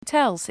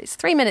hotels. It's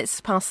 3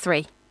 minutes past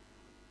 3.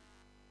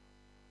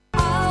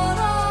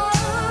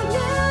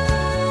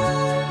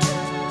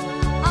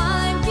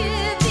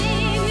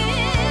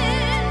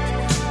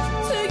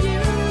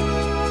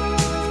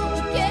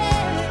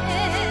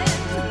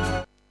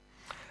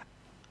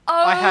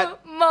 Oh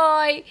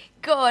my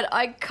God,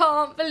 I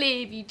can't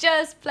believe you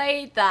just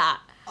played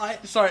that. I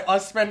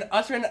spent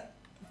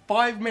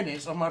 5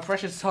 minutes of my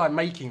precious time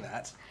making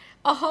that.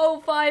 A whole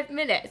 5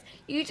 minutes.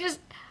 You just...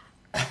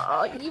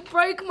 Oh, you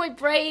broke my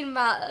brain,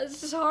 Matt.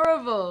 That's just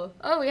horrible.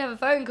 Oh, we have a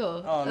phone call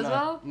as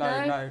well?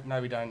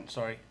 No, we don't.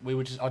 Sorry. I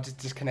was just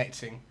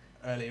disconnecting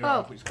earlier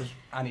on, because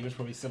Annie was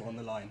probably still on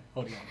the line.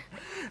 Holding on.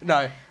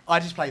 No, I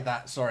just played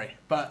that, sorry.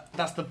 But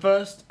that's the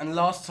first and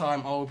last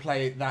time I will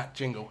play that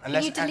jingle.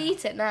 Can you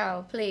delete it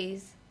now,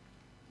 please?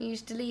 Can you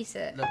just delete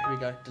it? Look, here we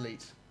go.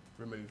 Delete.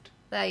 Removed.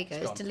 There you go.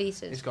 It's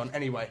deleted. It's gone.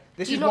 Anyway,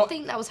 Do you not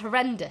think that was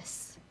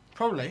horrendous?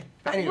 Probably.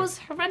 But That was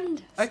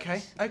horrendous.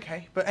 Okay.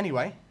 But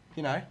anyway,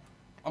 you know,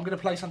 I'm going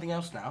to play something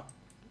else now.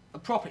 A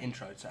proper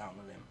intro to Out on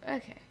a Limb.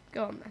 Okay,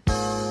 go on then.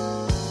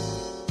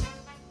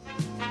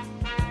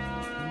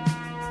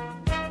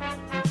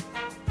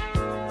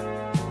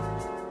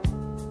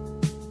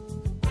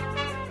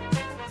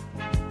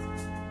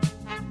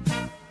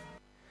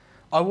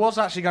 I was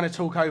actually going to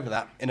talk over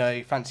that in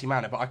a fancy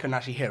manner, but I couldn't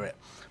actually hear it.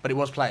 But it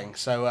was playing,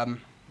 so,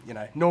 you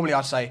know, normally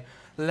I'd say,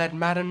 let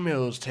Matt and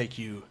Milz take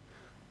you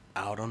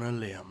out on a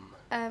limb.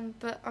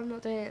 But I'm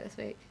not doing it this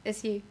week.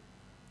 It's you.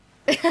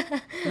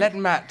 Let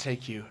Matt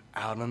take you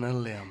out on a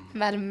limb.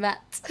 Madam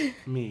Matt.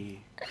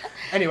 Me.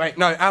 Anyway,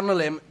 no, Out on a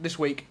Limb this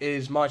week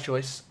is my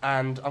choice,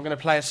 and I'm going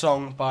to play a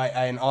song by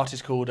an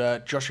artist called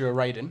Joshua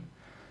Radin.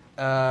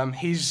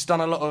 He's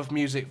done a lot of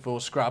music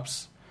for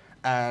Scrubs,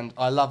 and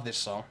I love this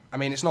song. I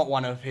mean, it's not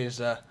one of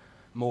his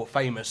more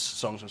famous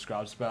songs from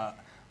Scrubs, but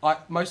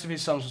most of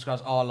his songs from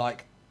Scrubs are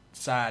like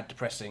sad,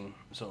 depressing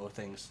sort of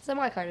things. So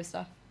my kind of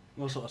stuff.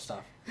 All sort of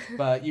stuff.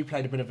 But you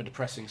played a bit of a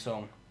depressing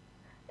song.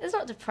 It's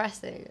not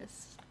depressing,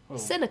 it's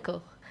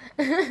cynical.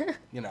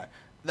 You know,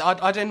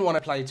 I didn't want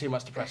to play too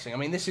much depressing. I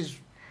mean,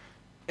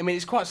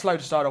 it's quite slow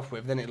to start off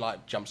with, then it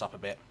like jumps up a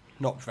bit.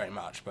 Not very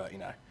much, but you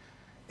know.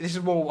 This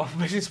is more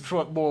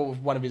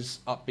one of his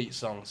upbeat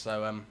songs,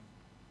 so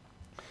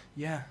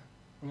yeah,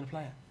 I'm going to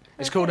play it.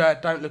 It's called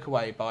Don't Look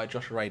Away by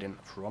Joshua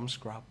Radin from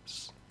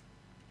Scrubs.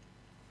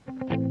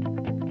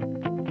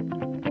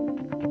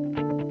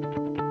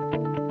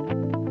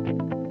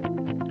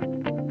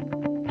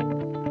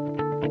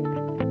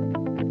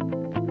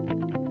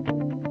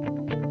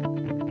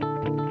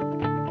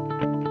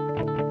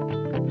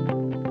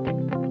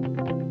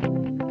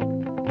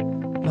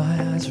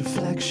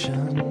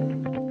 Reflection,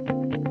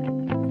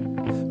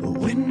 a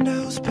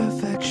window's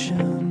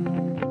perfection.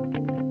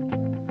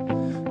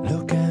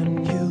 Look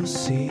and you'll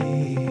see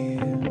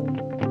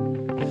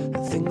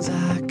the things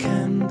I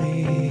can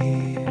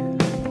be.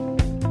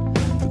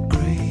 The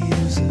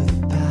graves of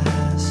the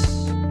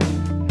past,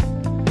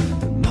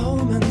 the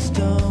moments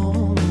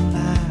don't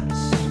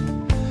last,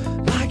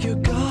 like your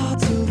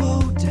gods of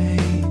old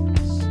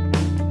days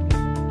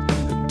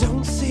who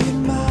don't see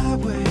my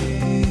way.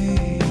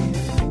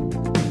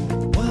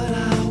 What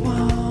I want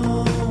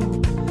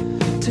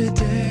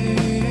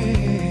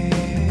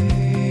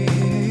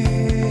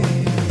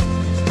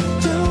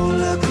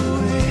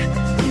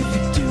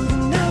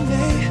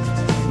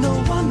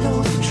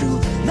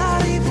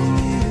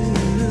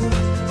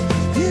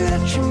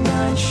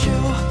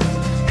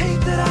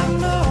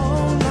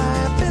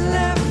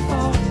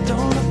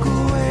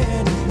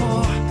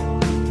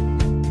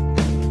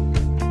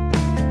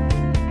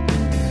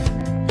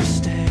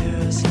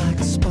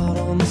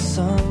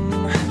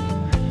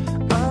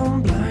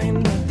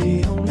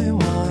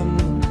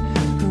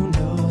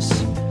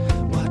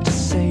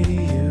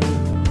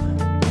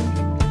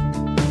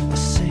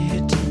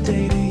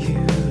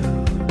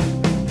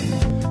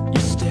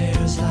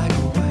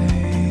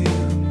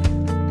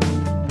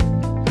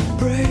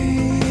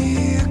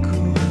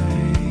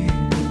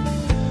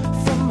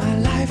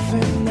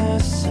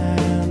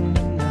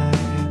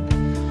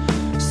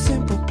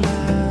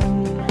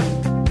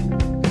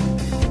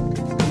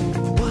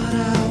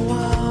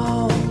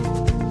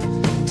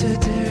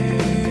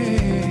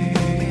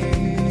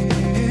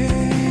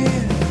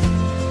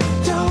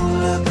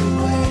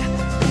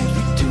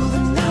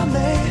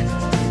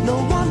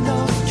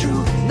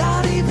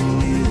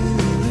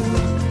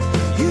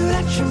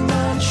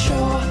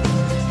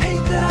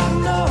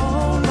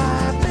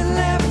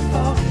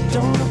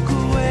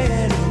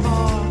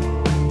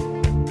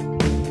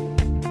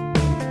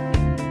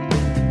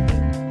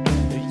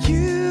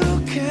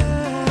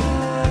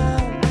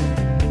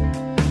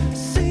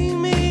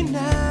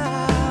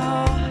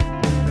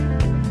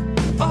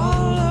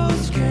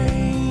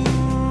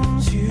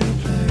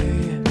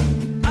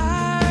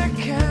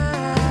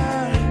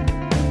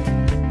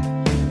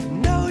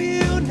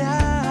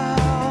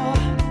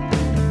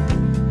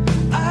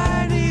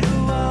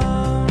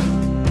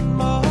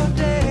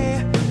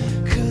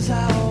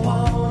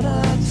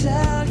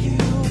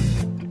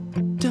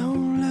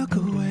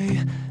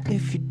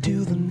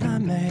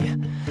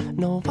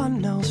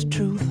knows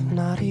truth,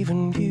 not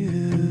even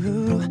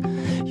you.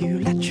 You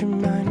let your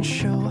mind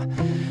show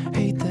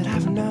hate that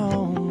I've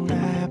known.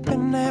 I've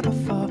been there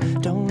before.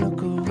 Don't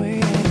look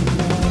away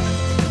anymore.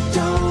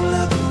 Don't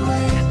look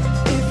away.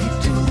 If you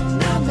do,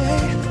 then I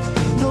may.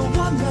 No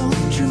one knows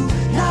the truth,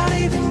 not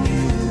even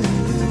you.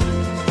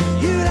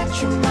 You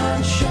let your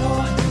mind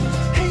show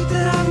hate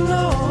that I've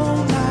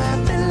known.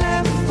 I've been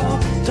there before.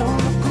 Don't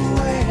look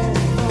away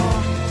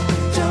anymore.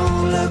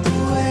 Don't look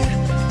away.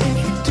 If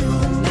you do,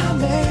 then I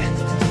may.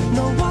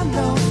 No one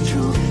knows the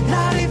truth,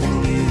 not even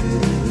you.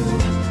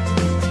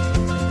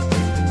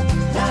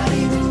 Not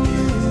even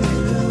you.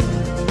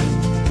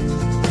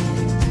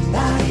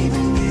 Not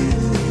even you.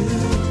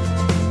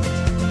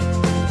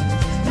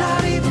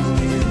 Not even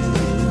you.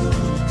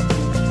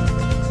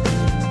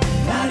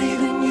 Not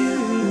even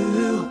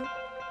you.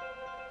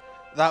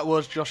 That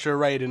was Joshua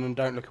Radin and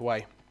Don't Look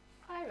Away.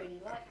 I really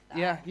like that.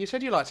 Yeah, you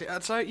said you liked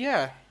it. So,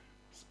 yeah.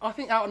 I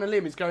think Out on a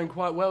Limb is going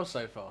quite well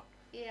so far.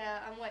 Yeah,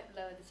 I might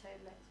lower the tone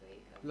next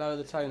week. Lower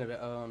the tone a bit.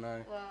 Oh,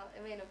 no. Well,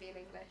 it may not be in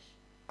English.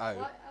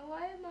 Oh.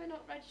 Why am I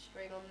not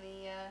registering on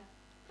the...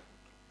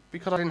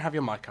 Because I didn't have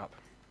your mic up.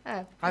 Oh, I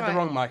had the right.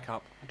 wrong mic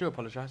up. I do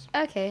apologise.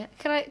 Okay,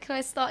 can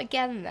I start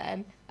again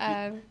then?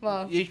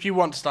 Well... If you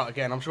want to start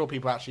again, I'm sure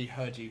people actually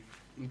heard you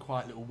in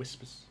quiet little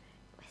whispers.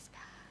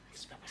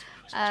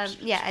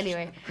 Yeah,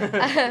 anyway.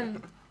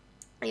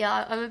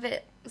 Yeah, I'm a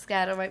bit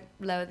scared I might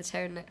lower the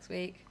tone next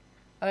week.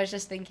 I was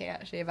just thinking,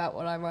 actually, about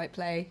what I might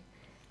play.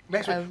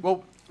 Next week.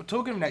 Well,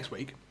 talking of next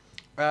week,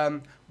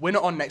 we're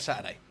not on next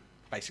Saturday,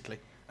 basically.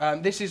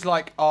 This is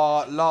like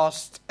our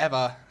last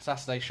ever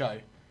Saturday show.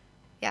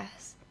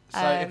 Yes. So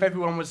if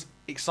everyone was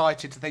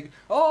excited to think,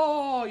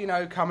 oh, you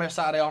know, come here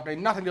Saturday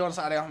afternoon, nothing to do on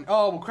Saturday afternoon,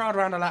 oh, we'll crowd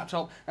around a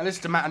laptop and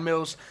listen to Matt and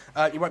Milz,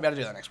 you won't be able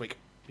to do that next week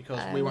because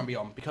we won't be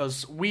on.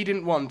 Because we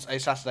didn't want a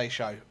Saturday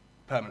show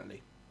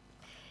permanently.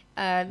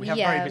 We have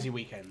very busy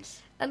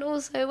weekends. And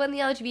also, when the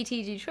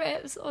LGBT do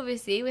trips,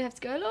 obviously, we have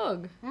to go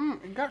along.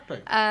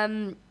 Exactly.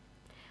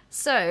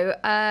 So,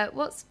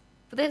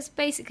 that's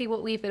basically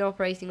what we've been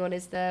operating on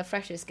is the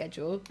Freshers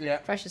schedule. Yeah.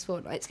 Freshers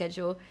fortnight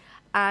schedule.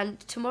 And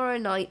tomorrow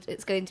night,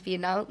 it's going to be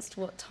announced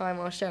what time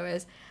our show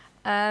is.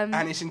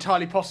 And it's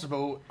entirely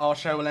possible our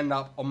show will end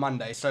up on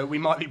Monday, so we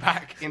might be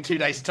back in 2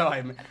 days'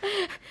 time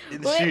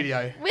in the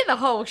studio. With a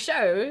whole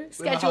show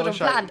scheduled and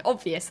planned,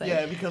 obviously.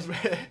 Yeah, because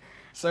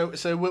so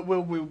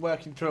we'll be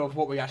working through of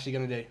what we're actually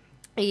going to do.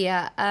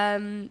 Yeah,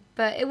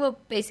 but it will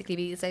basically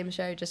be the same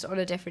show, just on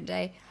a different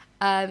day.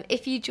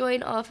 If you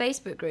join our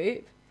Facebook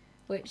group,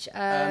 which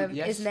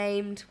yes. is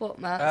named, what,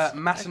 Matt?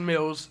 Matt and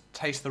Milz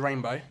Taste the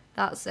Rainbow.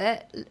 That's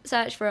it.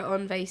 Search for it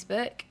on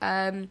Facebook.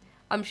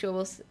 I'm sure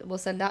we'll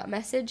send out a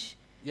message.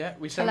 Yeah,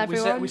 we Tell send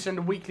everyone.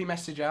 a weekly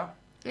message out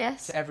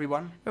Yes. to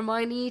everyone.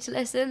 Reminding you to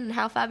listen and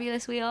how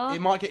fabulous we are.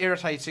 It might get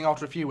irritating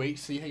after a few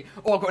weeks. So you think,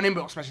 oh, I've got an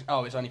inbox message.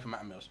 Oh, it's only from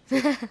Matt and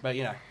Milz. But,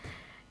 you know.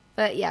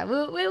 But yeah,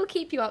 we'll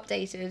keep you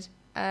updated.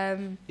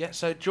 Yeah,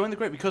 so join the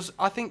group because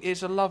I think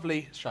it's a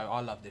lovely show. I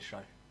love this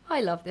show.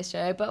 I love this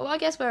show, but I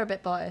guess we're a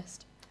bit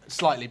biased.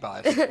 Slightly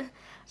biased.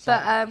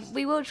 But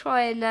we will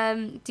try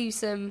and do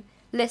some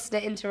listener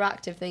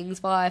interactive things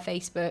via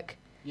Facebook.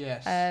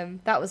 Yes.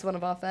 That was one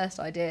of our first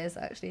ideas,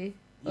 actually,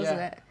 wasn't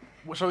it?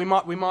 So we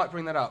might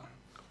bring that up.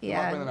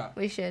 Yeah,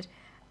 we should.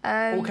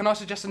 Or can I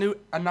suggest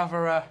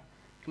another?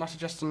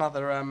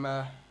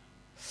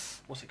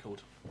 What's it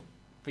called?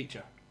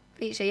 Feature.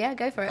 Feature, yeah,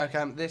 go for it.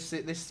 Okay,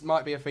 this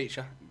might be a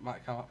feature.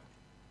 Might come up.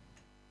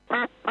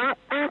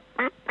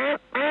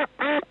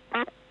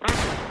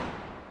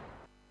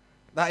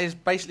 That is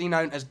basically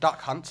known as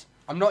Duck Hunt.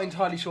 I'm not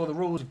entirely sure the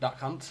rules of Duck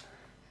Hunt.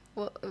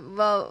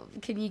 Well,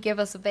 can you give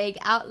us a vague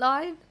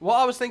outline? What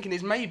I was thinking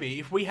is maybe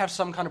if we have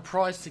some kind of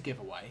prize to give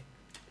away,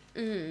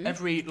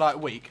 every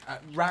week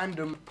at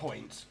random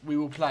points, we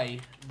will play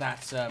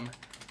that.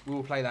 We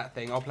will play that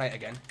thing. I'll play it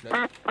again. Look.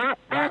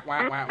 Whack,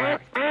 whack,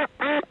 whack,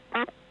 whack.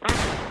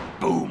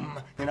 Boom.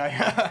 You know.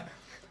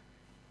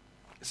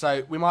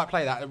 So we might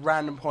play that at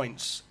random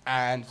points,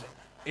 and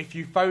if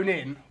you phone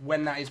in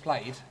when that is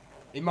played,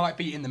 it might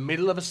be in the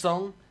middle of a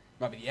song,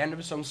 it might be the end of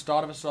a song,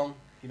 start of a song.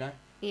 You know.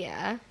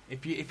 Yeah.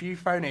 If you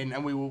phone in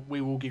and we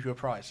will give you a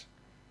prize.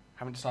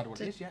 Haven't decided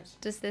what it is yet.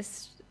 Does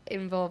this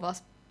involve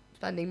us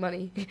spending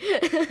money?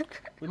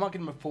 We might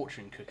give them a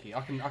fortune cookie.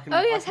 I can.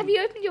 Oh yes, have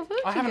you opened your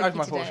fortune cookie? I haven't opened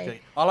my today? fortune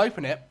cookie. I'll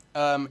open it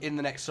in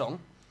the next song,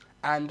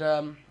 and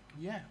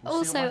yeah.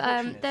 We'll see Also, what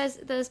my fortune is.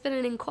 there's been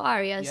an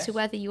inquiry as to Yes?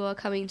 whether you are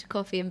coming to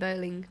coffee and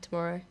bowling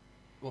tomorrow.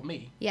 What,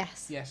 me?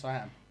 Yes. Yes, I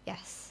am.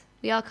 Yes,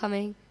 we are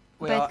coming.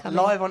 We We're both are coming.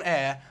 live on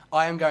air.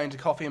 I am going to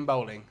coffee and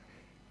bowling.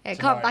 Yeah,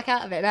 tomorrow. can't back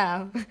out of it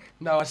now.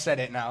 No, I said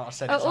it now. I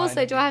said it. Oh, so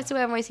also, do I have to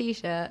wear my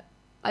t-shirt?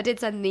 I did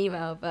send an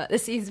email, but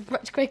this seems a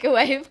much quicker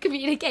way of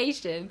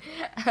communication.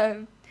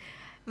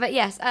 But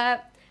yes,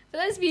 for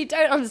those of you who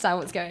don't understand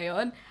what's going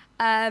on,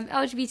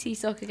 LGBT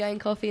soccer going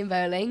coffee and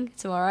bowling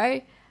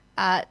tomorrow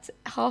at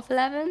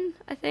 11:30,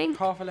 I think.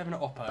 11:30 at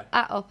Oppo.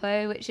 At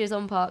Oppo, which is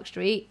on Park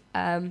Street,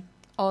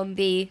 on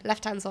the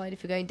left-hand side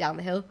if you're going down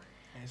the hill.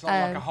 It's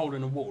like a hole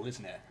in a wall,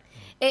 isn't it?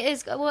 It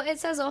is. Well, it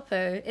says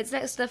Oppo. It's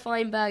next to the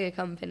Fine Burger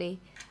Company.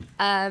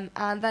 And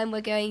then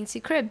we're going to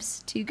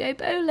Cribs to go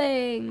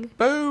bowling.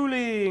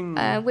 Bowling!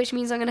 Which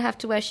means I'm going to have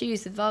to wear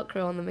shoes with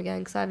Velcro on them again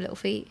because I have little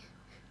feet.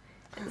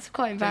 It's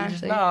quite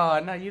embarrassing.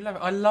 No, you love it.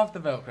 I love the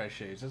Velcro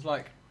shoes. It's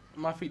like,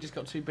 my feet just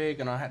got too big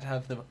and I had to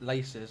have the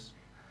laces.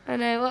 I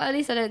know. Well, at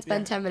least I don't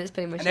spend 10 minutes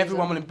putting my shoes on. And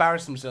everyone will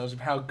embarrass themselves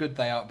with how good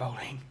they are at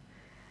bowling.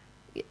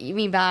 You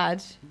mean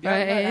bad? Yeah,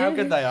 Right? no, how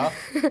good they are.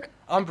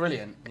 I'm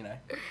brilliant, you know.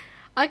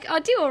 I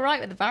do all right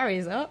with the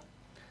barriers up.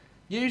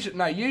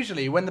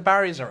 Usually when the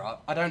barriers are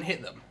up, I don't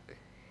hit them.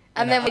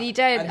 And then when you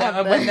don't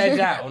and when they're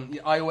down,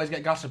 I always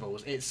get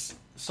guttables. It's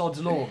sod's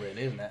law,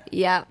 really, isn't it?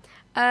 Yeah.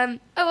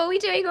 Are we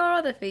doing our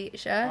other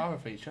feature? Our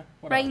feature?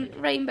 What other feature?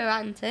 Rainbow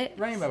Antics.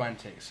 Rainbow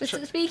Antics.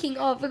 Speaking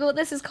of,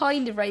 this is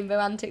kind of Rainbow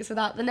Antics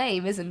without the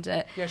name, isn't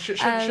it? Yeah,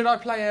 should I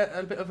play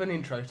a bit of an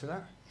intro to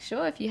that?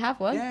 Sure, if you have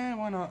one. Yeah,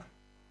 why not?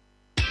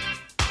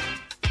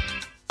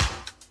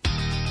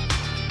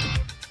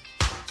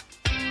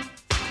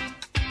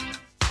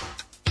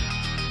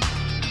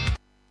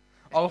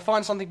 I'll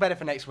find something better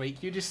for next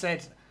week. You just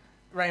said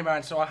Rainbow,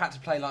 and so I had to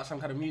play like some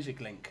kind of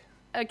music link.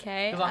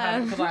 Okay.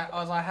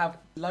 Because I have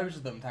loads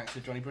of them thanks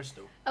to Johnny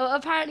Bristol. Oh,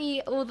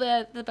 apparently all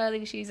the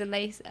bowling shoes and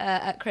lace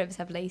at Cribs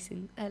have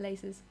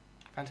laces.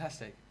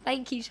 Fantastic.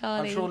 Thank you,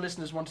 Charlie. I'm sure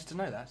listeners wanted to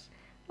know that.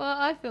 Well,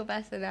 I feel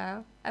better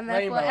now. And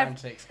Rainbow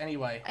Antics,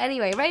 anyway.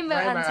 Anyway, Rainbow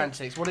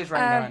Antics. What is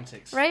Rainbow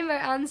Antics? Rainbow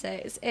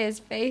Antics is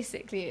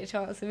basically a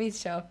chance for me to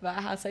show off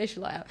about how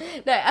social I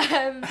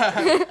am.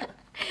 No,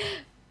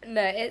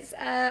 no, it's,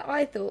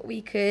 I thought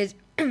we could,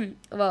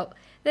 well,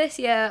 this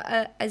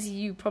year, as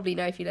you probably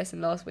know if you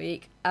listened last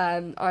week,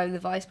 I'm the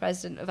Vice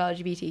President of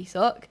LGBT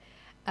SOC,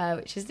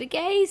 which is the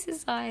Gay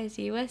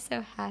Society. We're so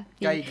happy.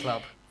 Gay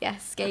Club.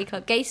 Yes, Gay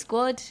Club. Gay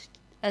Squad,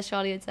 as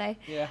Charlie would say.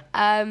 Yeah.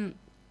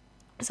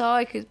 So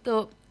I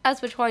thought,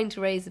 as we're trying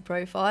to raise the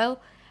profile,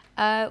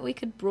 we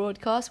could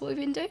broadcast what we've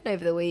been doing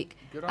over the week.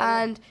 Good idea.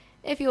 And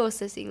if you're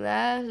sitting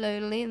there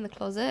lonely in the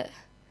closet,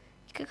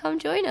 you could come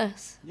join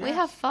us. Yes. We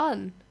have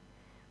fun.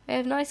 We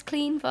have nice,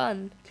 clean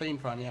fun. Clean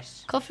fun,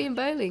 yes. Coffee and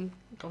bowling.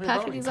 Coffee and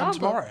Perfect bowling. example. Come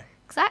tomorrow.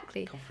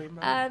 Exactly. Coffee and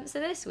bowling. So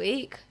this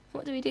week,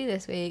 what did we do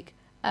this week?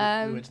 We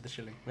went to the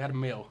Shilling. We had a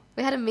meal.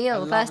 We had a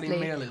meal, a lovely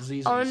firstly. meal at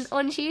Zzz's.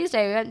 On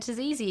Tuesday, we went to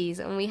Zzz's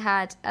and we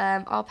had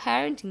our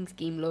parenting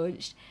scheme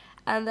launched.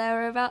 And there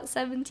were about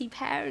 70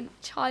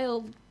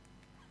 child,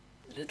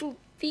 little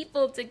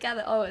people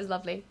together. Oh, it was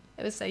lovely.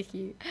 It was so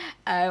cute.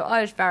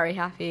 I was very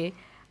happy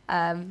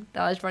that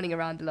I was running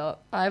around a lot.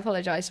 I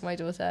apologise to my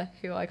daughter,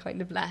 who I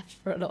kind of left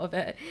for a lot of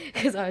it,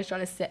 because I was trying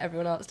to sit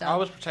everyone else down. I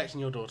was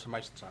protecting your daughter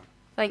most of the time.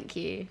 Thank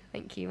you,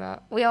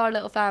 Matt. We are a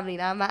little family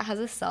now. Matt has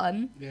a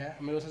son. Yeah,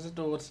 Milz has a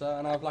daughter,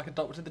 and I've like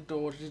adopted the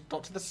daughter, she's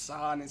adopted the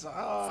son. It's like,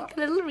 It's like a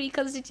little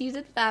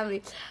reconstituted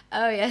family.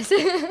 Oh, yes.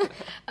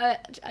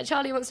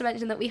 Charlie wants to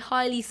mention that we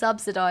highly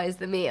subsidise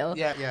the meal.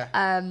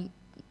 Yeah.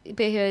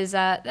 Because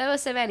there were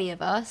so many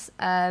of us.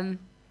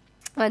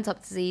 Went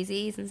up to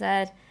Zzz's and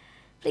said,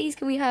 please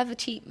can we have a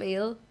cheap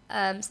meal?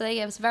 So they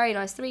gave us a very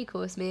nice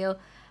 3-course meal,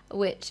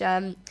 which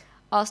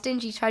our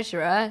stingy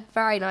treasurer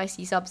very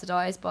nicely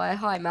subsidised by a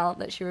high amount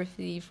that she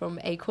received from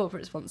a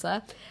corporate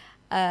sponsor.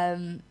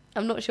 I'm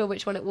not sure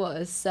which one it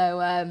was, so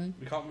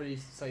we can't really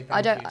say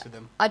thank you to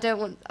them.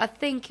 I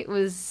think it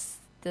was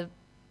the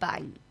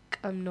bank.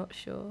 I'm not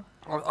sure.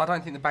 I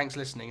don't think the bank's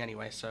listening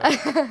anyway, so.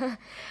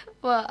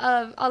 Well,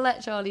 I'll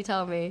let Charlie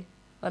tell me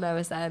when I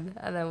was then,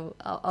 and then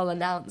I'll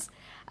announce.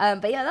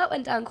 But yeah, that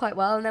went down quite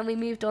well, and then we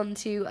moved on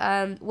to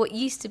what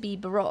used to be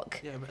Baroque.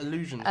 Yeah, but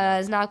Illusions.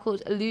 Is now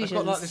called Illusions,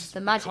 got, like, this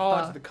the magic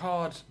bar. The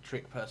card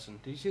trick person.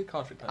 Did you see the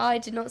card trick person? I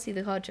did not see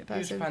the card trick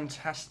person. He was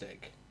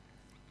fantastic.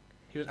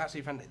 He was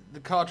absolutely fantastic. The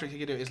card trick you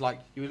could do is like,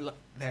 you would look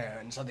there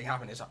and something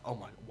happened. It's like, oh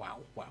my, wow.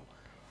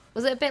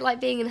 Was it a bit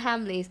like being in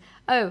Hamleys?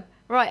 Oh,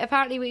 right,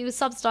 apparently we were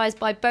subsidised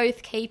by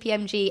both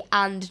KPMG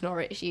and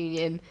Norwich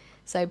Union.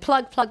 So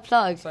plug.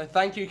 So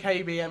thank you,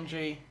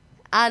 KBMG.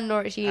 And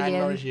Norwich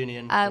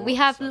Union. We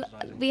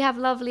have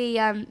lovely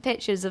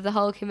pictures of the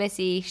whole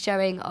committee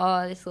showing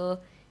our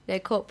little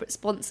corporate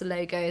sponsor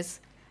logos,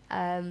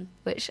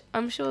 which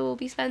I'm sure we'll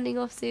be sending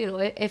off soon,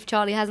 or if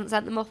Charlie hasn't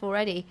sent them off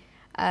already.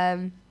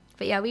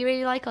 But yeah, we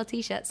really like our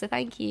t-shirts, so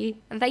thank you.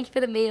 And thank you for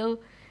the meal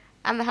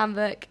and the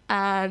handbook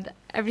and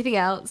everything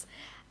else.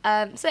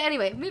 So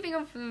anyway, moving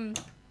on from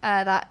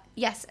that,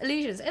 yes,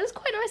 Illusions. It was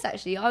quite nice,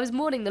 actually. I was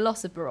mourning the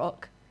loss of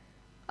Baroque.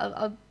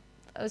 I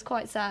was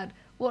quite sad.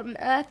 What on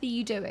earth are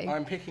you doing?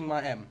 I'm picking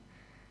my M.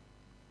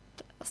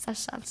 That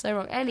sounds so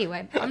wrong.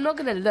 Anyway, I'm not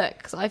going to look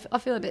because I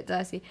feel a bit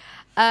dirty.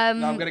 No,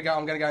 I'm going to go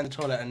in the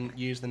toilet and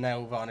use the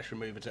nail varnish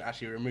remover to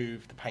actually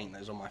remove the paint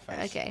that's on my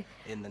face. Okay.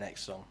 In the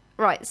next song.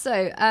 Right.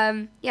 So,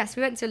 yes,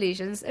 we went to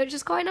Illusions, which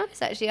was quite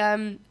nice actually.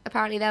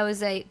 Apparently there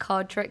was a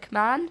card trick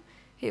man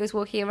who was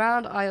walking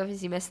around. I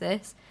obviously missed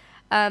this.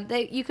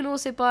 You can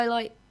also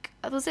buy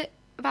was it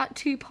about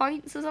 2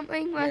 pints or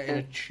something? Yeah, in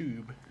a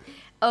tube.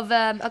 Of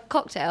a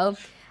cocktail.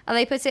 And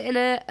they put it in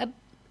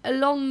a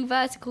long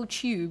vertical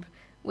tube,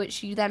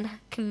 which you then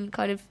can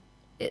kind of...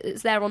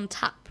 It's there on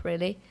tap,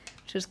 really,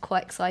 which was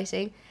quite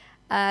exciting.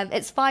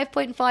 It's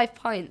 5.5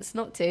 pints,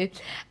 not 2.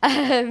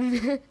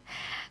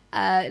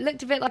 It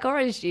looked a bit like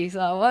orange juice,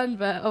 that one,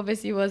 but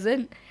obviously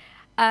wasn't.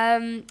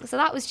 So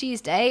that was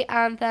Tuesday,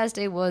 and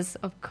Thursday was,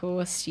 of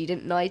course,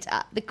 student night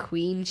at the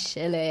Queen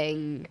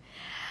Shilling.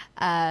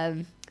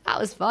 That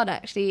was fun,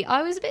 actually.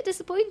 I was a bit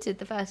disappointed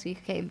the first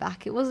week I came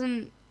back. It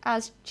wasn't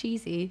as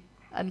cheesy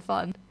and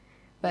fun,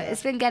 but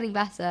it's been getting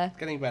better.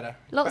 Getting better.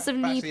 Lots of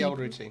back new to the people. old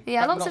routine.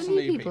 Yeah, Back- lots of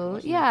new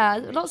people.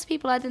 Lots of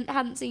people I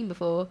hadn't seen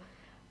before.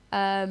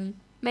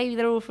 Maybe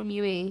they're all from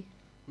UE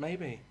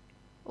Maybe.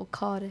 or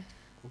Cardiff.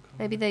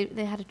 Maybe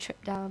they had a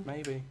trip down.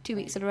 Maybe. 2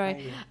 weeks in a row.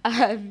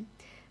 Maybe.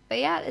 But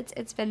yeah,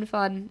 it's been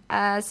fun.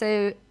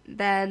 So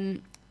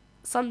then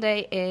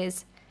Sunday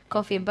is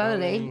coffee and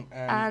bowling,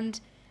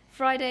 and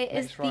Friday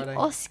is next Friday. the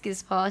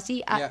Oscars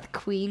party at Yeah. the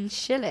Queen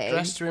Shilling.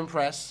 Dress to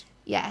impress.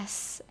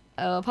 Yes.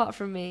 Oh, apart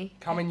from me.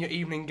 Come in your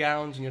evening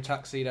gowns and your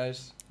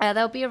tuxedos.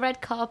 There'll be a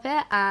red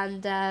carpet,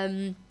 and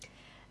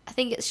I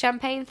think it's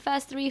champagne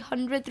first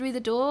 300 through the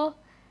door.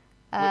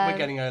 We're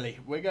getting early.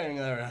 We're going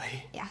there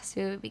early. Yes,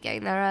 we'll be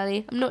getting there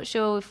early. I'm not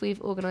sure if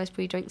we've organised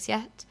pre-drinks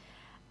yet.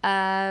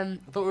 I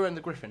thought we were in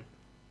the Griffin.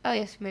 Oh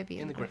yes, maybe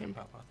In the Griffin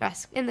pub.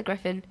 Yes, in the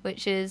Griffin,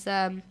 which is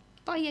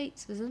by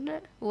Yates, isn't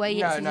it? Or where No,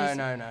 Yates is.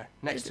 no.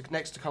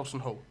 Next to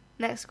Colston Hall.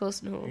 Next to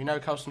Colston Hall. You know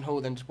Colston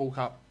Hall, then just walk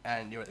up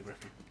and you're at the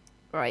Griffin.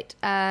 Right.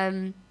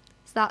 So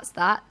that's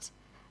that.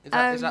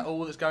 Is that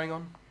all that's going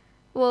on?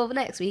 Well,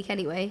 next week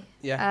anyway.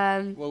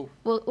 Yeah.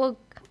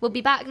 We'll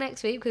be back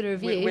next week with a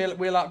review.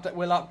 We'll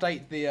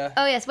update the.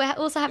 Oh yes, we're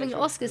also having an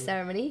Yes, Oscar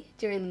ceremony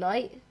during the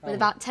night with Oh.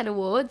 about 10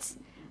 awards,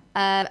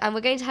 and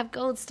we're going to have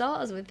gold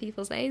stars with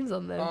people's names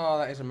on them. Oh,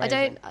 that is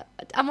amazing.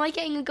 Am I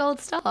getting a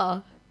gold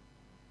star?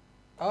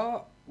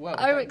 Oh well,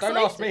 I'm don't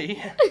ask excited.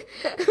 me. I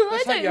Let's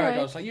don't hope you're a know.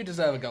 gold star. You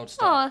deserve a gold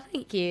star. Oh,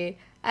 thank you.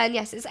 And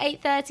yes, it's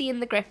 8:30 in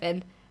the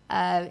Griffin.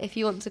 If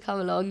you want to come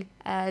along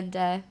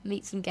and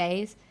meet some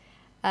gays,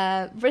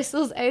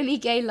 Bristol's only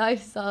gay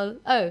lifestyle.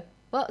 Oh,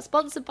 well,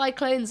 sponsored by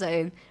Clone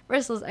Zone,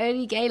 Bristol's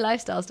only gay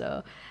lifestyle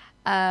store.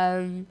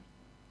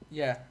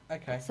 Yeah.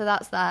 Okay. So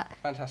that's that.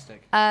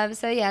 Fantastic.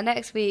 So yeah,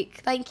 next week.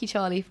 Thank you,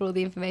 Charlie, for all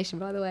the information,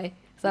 by the way.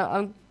 So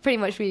I'm pretty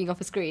much reading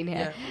off a screen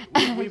here.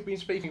 Yeah. We've been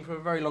speaking for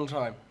a very long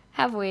time.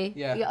 Have we?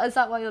 Yeah. Is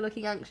that why you're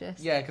looking anxious?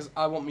 Yeah, because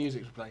I want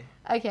music to play.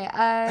 Okay.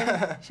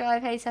 Shall I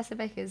play Tessa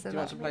Bickers? Do you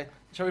want to play?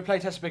 Shall we play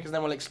Tessa Bickers,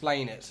 then we'll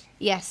explain it?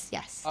 Yes.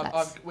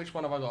 Which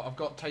one have I got? I've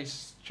got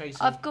Chasing.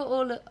 I've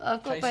got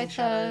Chasing both.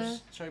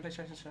 Shadows. Shall we play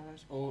Chasing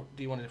Shadows, or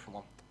do you want a different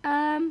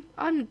one?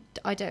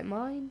 I don't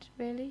mind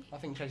really. I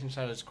think Chasing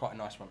Shadows is quite a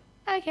nice one.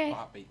 Okay.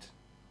 Quite upbeat.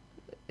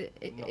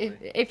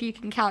 If you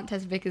can count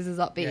Tessa Bickers as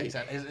upbeat. Yeah,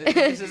 exactly.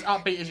 It's as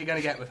upbeat as you're going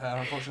to get with her,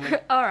 unfortunately.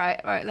 All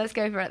right, let's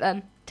go for it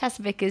then.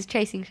 Tessa Bickers,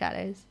 Chasing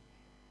Shadows.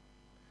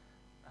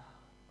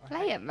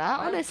 Play it, Matt.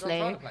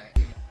 Honestly. I'm trying to play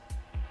it.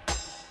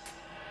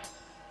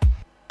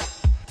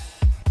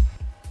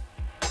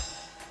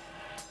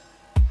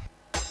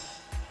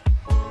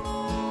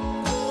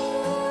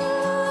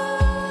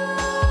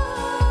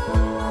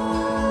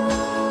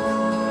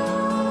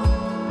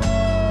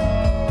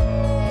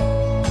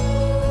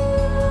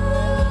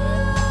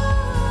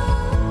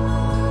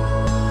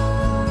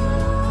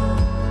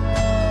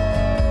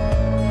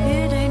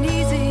 It ain't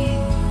easy,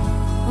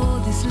 all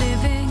this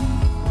living,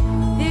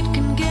 it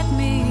can get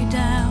me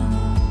down.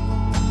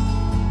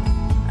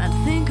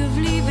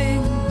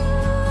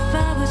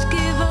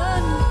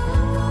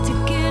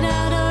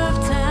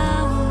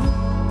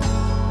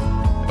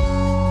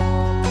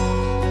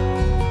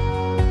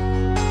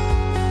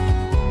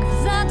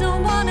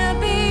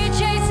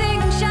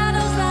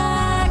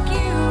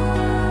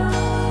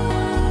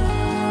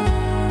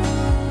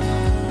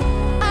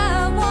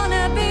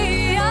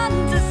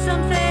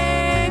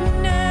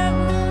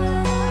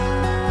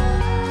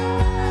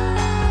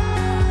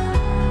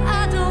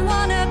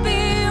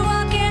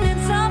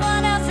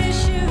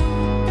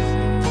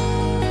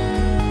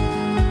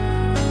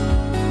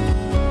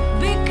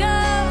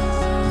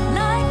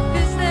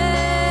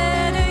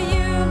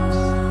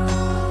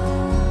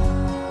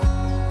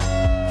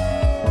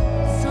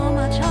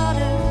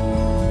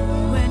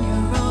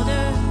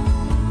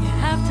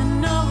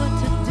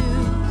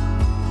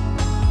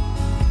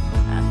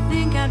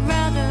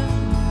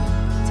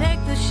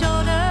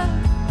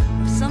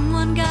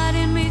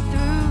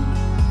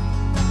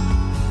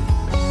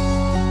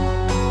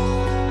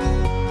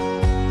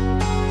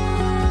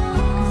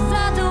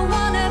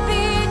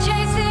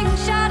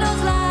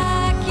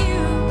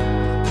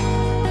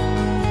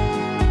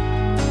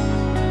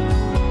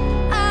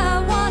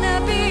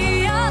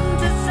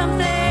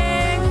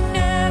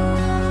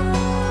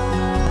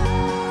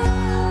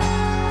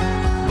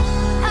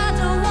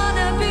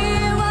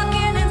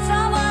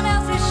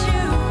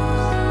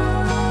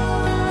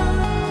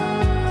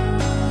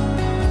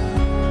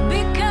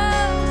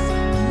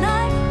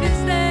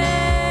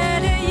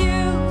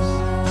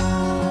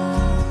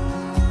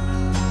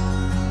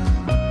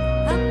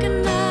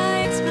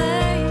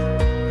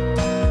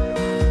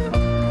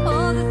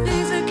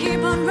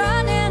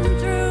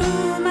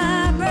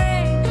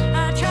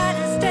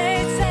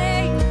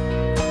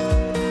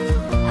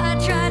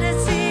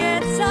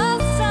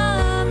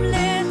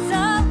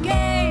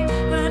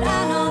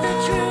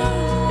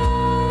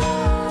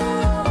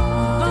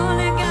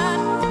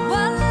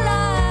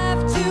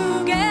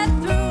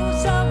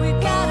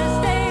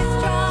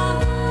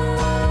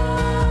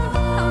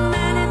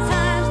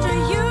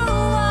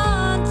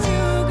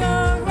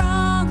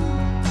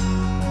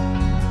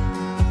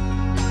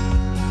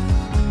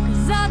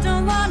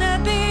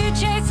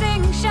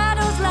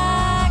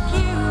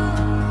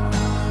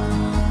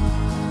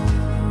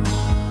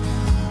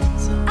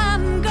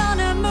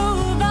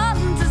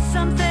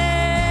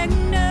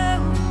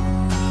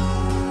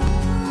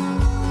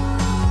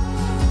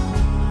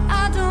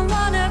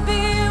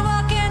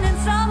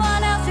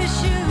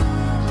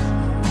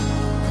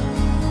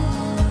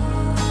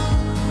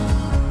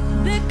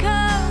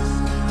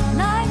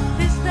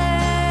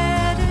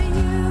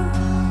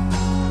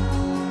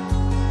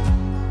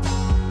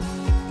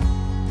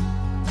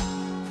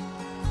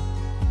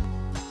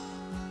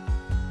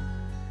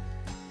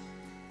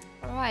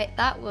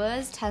 that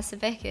was Tessa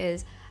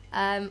Vickers.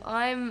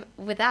 I'm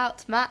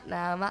without Matt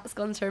now. Matt's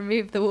gone to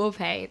remove the war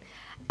paint.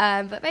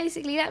 But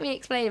basically, let me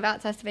explain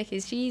about Tessa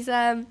Vickers. She's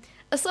a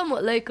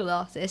somewhat local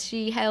artist.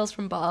 She hails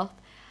from Bath.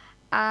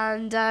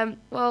 And, I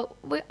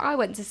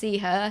went to see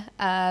her,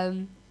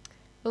 about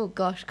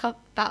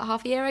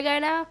half a year ago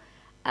now.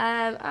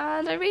 And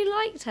I really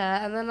liked her.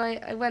 And then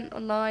I went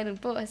online and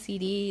bought her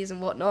CDs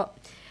and whatnot.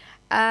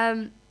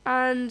 And,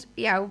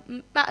 yeah,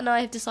 Matt and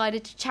I have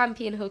decided to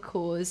champion her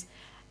cause.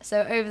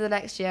 So over the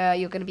next year,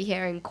 you're going to be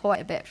hearing quite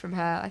a bit from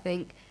her, I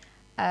think.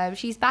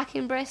 She's back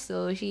in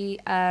Bristol. She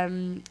at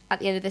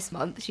the end of this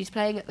month. She's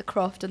playing at the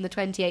Croft on the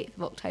 28th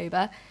of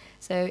October.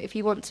 So if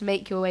you want to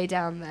make your way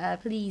down there,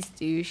 please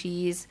do.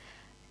 She's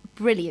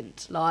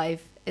brilliant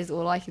live, is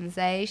all I can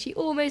say. She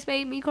almost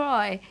made me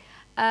cry.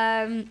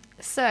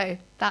 So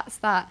that's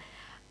that.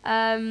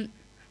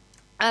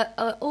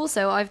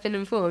 Also, I've been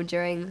informed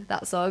during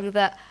that song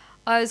that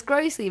I was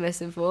grossly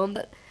misinformed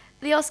that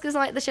the Oscars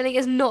Night at the Shilling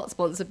is not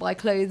sponsored by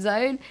Clone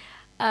Zone.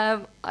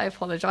 I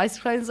apologise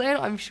to Clone Zone.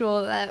 I'm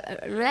sure they're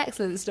an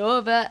excellent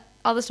store, but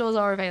other stores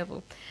are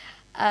available.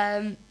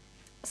 So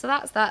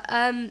that's that.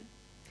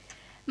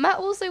 Matt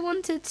also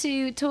wanted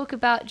to talk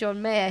about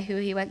John Mayer, who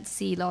he went to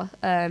see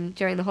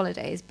during the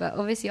holidays, but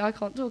obviously I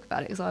can't talk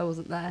about it because I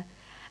wasn't there.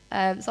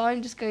 So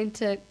I'm just going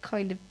to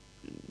kind of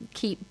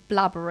keep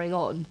blabbering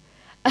on.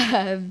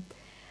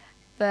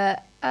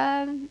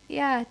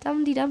 Yeah,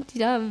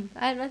 dum-de-dum-de-dum.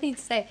 I have nothing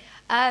to say.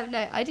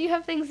 No, I do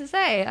have things to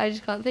say. I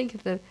just can't think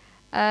of them.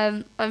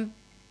 I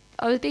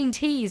was being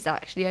teased,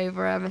 actually,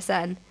 over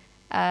MSN.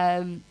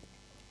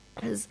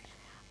 Because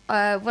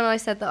when I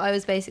said that I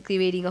was basically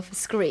reading off a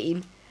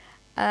screen,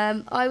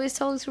 I was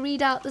told to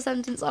read out the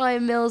sentence, I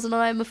am Milz and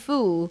I am a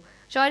fool,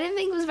 which I didn't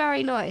think was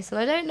very nice. And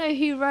I don't know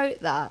who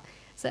wrote that.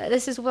 So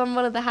this is one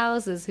of the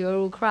houses who are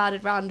all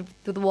crowded round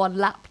with one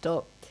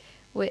laptop,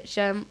 which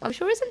I'm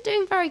sure isn't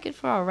doing very good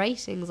for our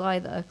ratings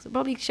either, because it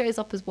probably shows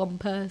up as one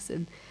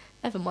person.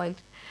 Never mind.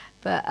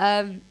 But,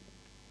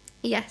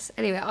 yes,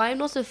 anyway, I'm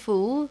not a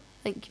fool.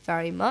 Thank you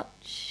very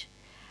much.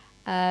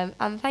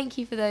 And thank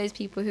you for those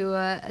people who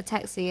are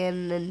texting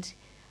in and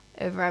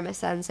over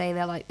MSN saying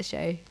they like the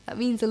show. That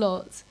means a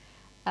lot.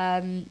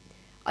 I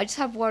just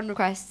have one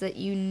request, that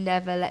you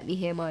never let me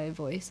hear my own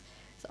voice.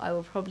 So I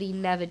will probably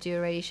never do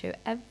a radio show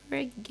ever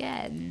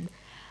again.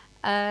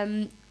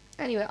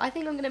 Anyway, I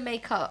think I'm going to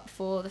make up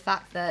for the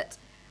fact that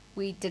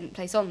we didn't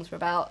play songs for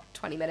about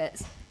 20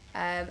 minutes.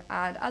 And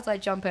as I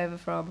jump over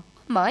from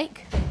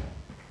mic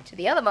to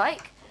the other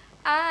mic,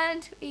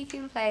 and we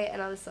can play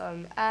another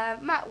song.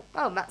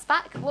 Matt's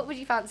back. What would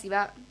you fancy,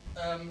 Matt?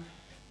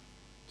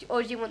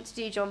 Or do you want to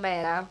do John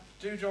Mayer now?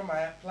 Do John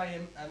Mayer, play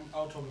him, and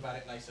I'll talk about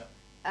it later.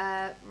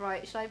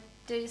 Right, should I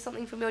do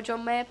something from your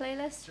John Mayer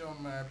playlist?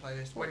 John Mayer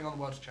playlist, Waiting on the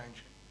World to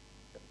Change.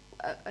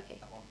 Okay,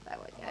 That one. There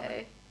we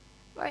go.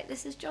 Right,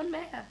 this is John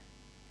Mayer.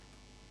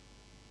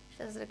 She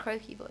does it in a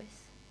croaky voice.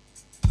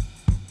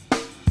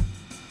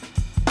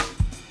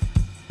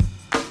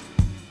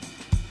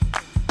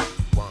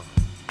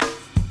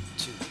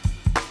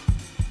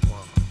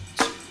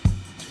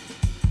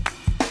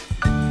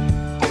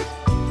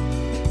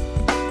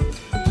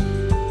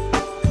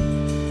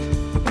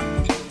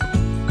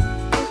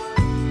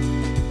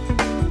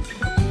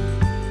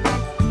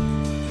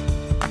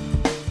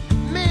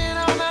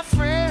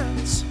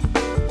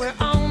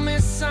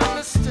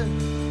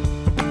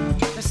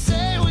 They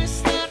say we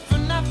stand for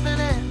nothing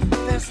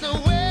and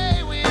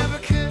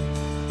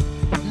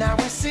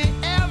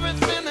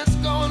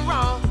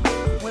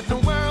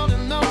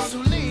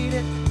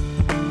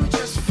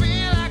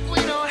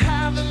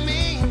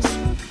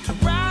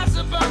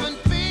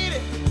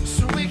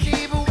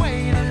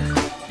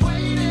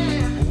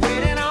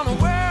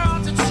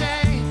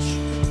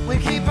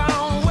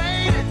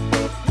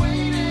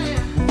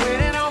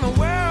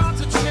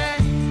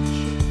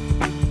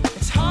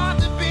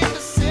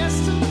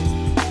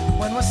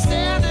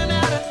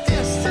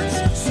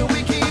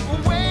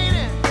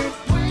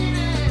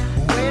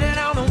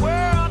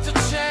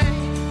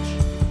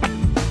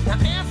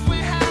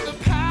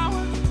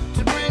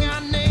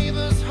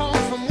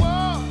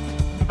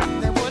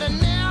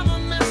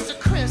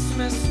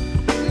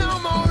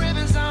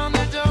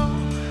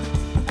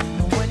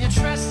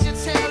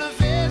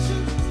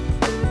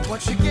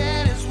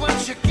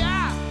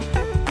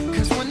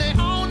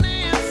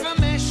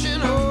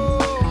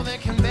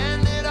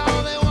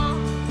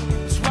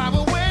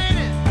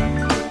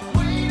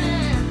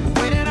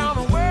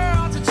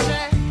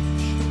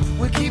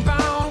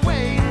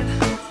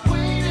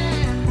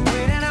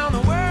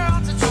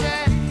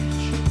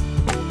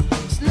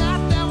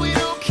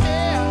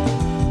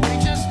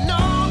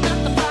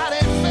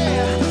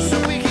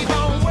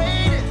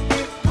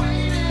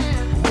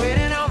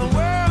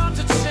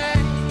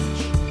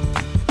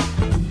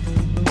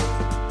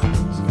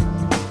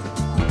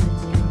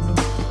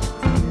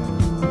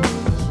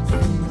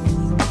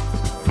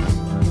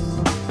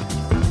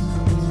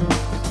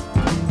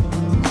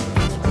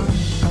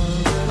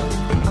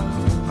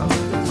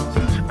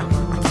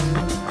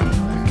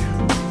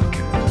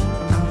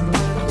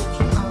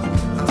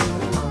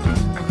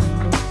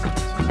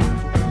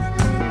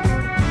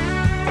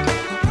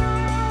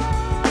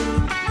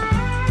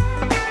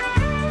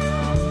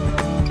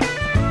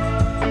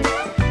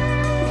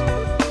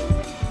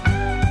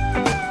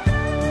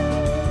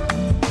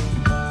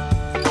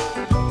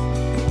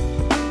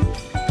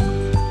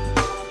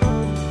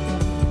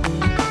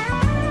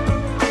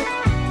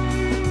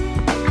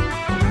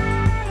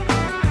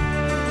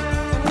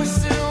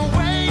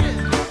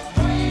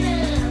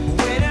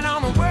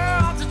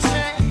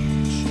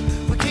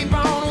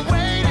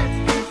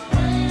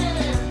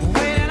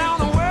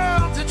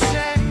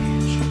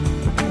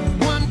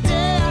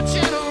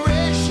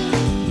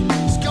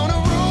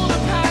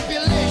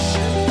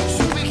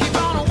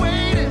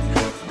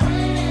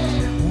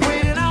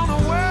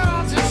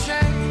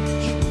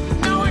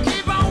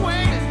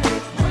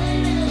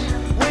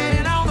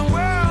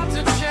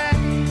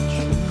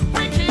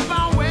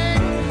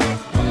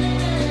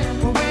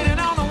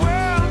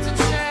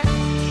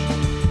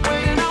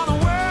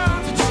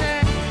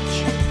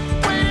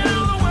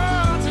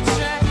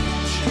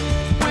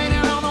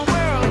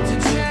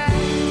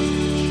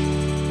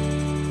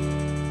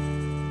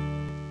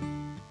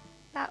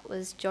That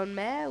was John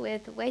Mayer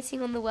with Waiting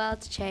on the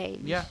World to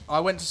Change. Yeah, I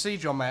went to see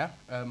John Mayer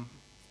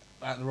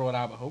at the Royal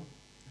Albert Hall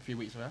a few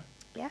weeks ago.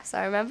 Yes,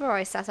 I remember.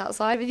 I sat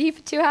outside with you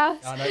for 2 hours.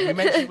 I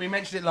know, we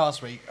mentioned it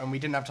last week, and we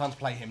didn't have time to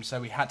play him,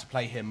 so we had to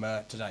play him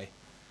today,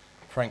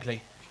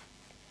 frankly.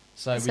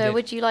 So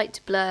would you like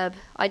to blurb?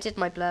 I did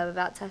my blurb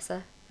about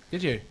Tessa.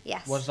 Did you?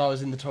 Yes. Whilst I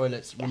was in the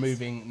toilets Yes.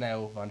 removing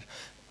nail varnish.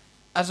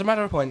 As a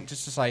matter of point,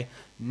 just to say,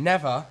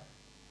 never,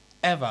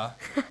 ever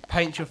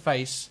paint your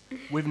face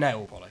with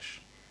nail polish.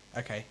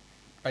 Okay,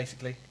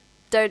 basically.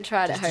 Don't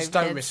try it at home, Just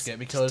don't kids. risk it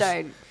because Just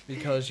don't.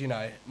 because you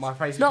know my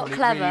face is Not probably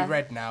clever. really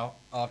red now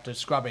after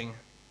scrubbing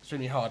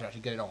extremely hard to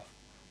actually get it off.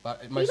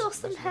 But You lost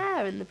some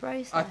hair in the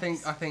process. I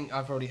think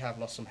I've already have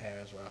lost some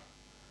hair as well.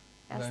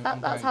 Yes, I'm that's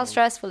going how to.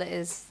 stressful it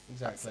is.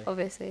 Exactly. That's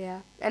obviously,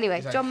 yeah. Anyway,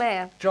 Exactly. John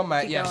Mayer. John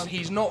Mayer, Keep yes, going.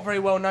 he's not very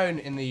well known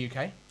in the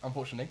UK,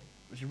 unfortunately,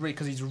 which is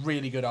because he's a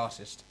really good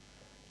artist,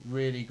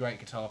 really great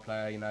guitar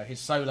player. You know, his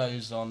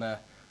solos on at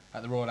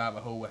the Royal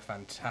Albert Hall were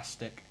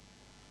fantastic.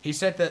 He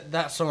said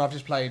that song I've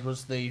just played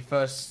was the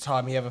first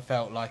time he ever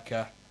felt like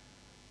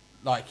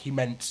he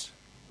meant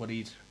what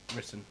he'd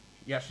written.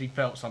 He actually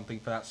felt something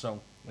for that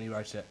song when he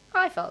wrote it.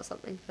 I felt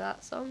something for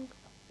that song.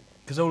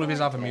 Because all of his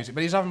I other liked it. music,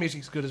 but his other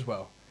music's good as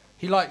well.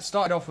 He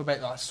started off a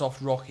bit like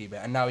soft rocky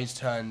bit, and now he's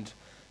turned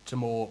to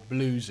more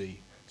bluesy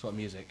sort of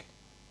music.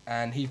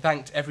 And he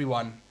thanked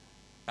everyone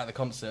at the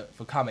concert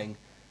for coming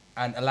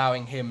and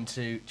allowing him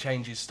to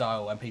change his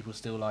style, and people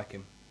still like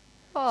him.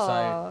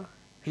 Oh,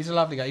 He's a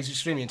lovely guy. He's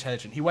extremely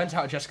intelligent. He went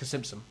out with Jessica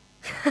Simpson.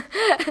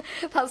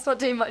 that's not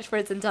doing much for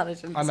its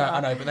intelligence. I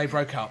know, but they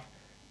broke up.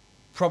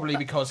 Probably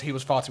because he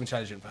was far too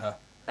intelligent for her.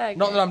 Okay.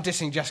 Not that I'm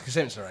dissing Jessica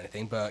Simpson or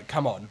anything, but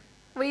come on.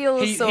 We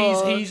all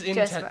saw. he's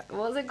what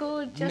was it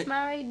called? Just N-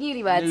 Married?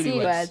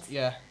 Newlyweds.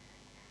 Yeah.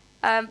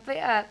 But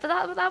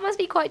that must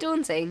be quite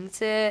daunting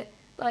to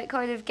like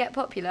kind of get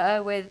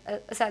popular with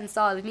a certain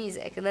style of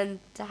music and then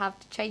to have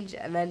to change it,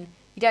 and then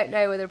you don't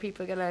know whether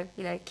people are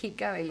gonna keep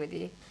going with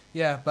you.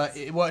 Yeah, but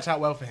it worked out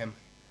well for him.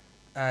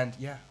 And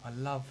yeah, I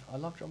love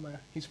John Mayer.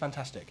 He's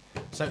fantastic.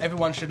 So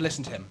everyone should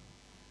listen to him.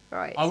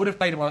 Right. I would have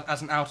played him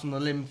as an out on the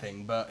limb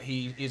thing, but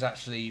he is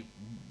actually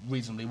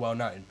reasonably well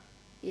known.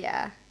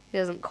 Yeah. He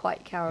doesn't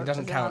quite count. He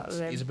doesn't as an count. out of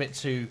limb. He's a bit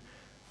too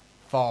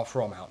far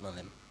from out on the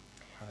limb,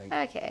 I think.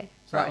 Okay.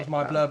 So that was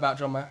my blurb about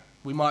John Mayer.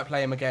 We might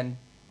play him again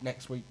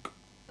next week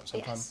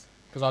sometime. Yes.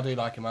 Because I do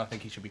like him. I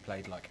think he should be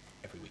played like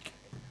every week.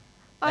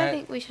 I Uh,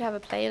 think we should have a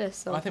playlist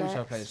song. I think we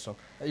should play this song.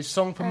 His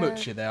Song for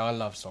Mucha there. I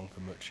love Song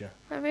for Mucha.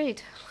 I really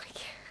don't like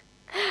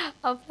it.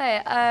 I'll play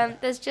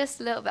it. There's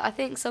just a little bit. I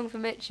think Song for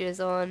Mitch is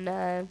on.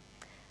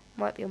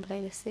 Might be on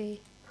playlist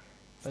C.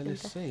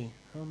 Let's see.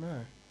 Oh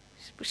no.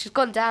 She's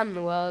gone down in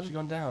the world. She's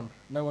gone down.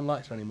 No one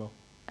likes her anymore.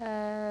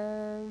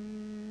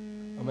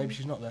 Or maybe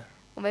she's not there.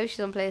 Or maybe she's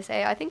on playlist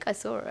A. I think I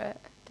saw it.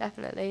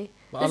 Definitely.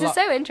 Well, This is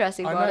so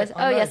interesting. I to be know, honest.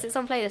 I Oh know. yes, it's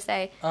on playlist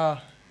A.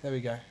 Ah, there we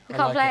go. We I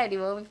can't like play it it.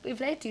 anymore. We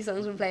played 2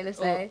 songs from playlist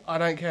Oh, A. I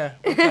don't care.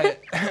 We'll play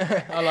it.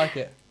 I like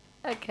it.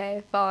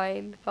 Okay,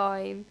 fine.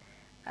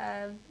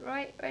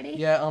 Right, ready?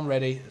 Yeah, I'm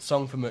ready.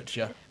 Song for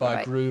Mucha by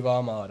Right. Groove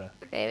Armada.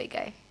 Here we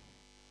go.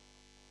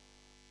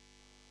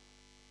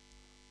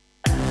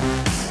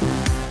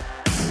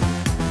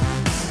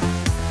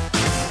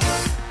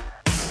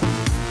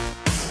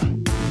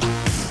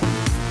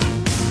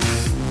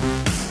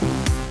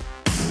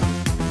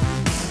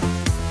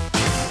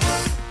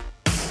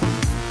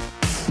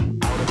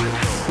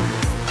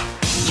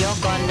 You're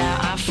gone now,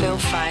 I feel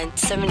fine.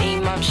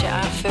 17 months,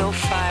 yeah, I feel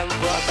fine.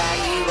 What about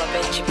you? I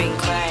bet you've been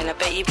crying. I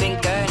bet you've been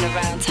going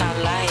around town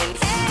lying.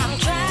 I'm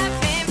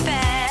driving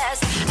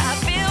fast. I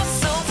feel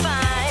so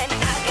fine.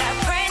 I got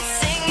friends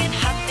singing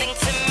hot thing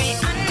to me.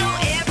 I know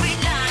every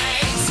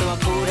line. So I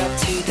pulled up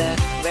to the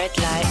red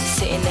light,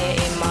 sitting there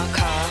in my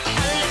car.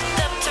 I looked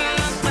up to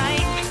my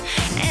right,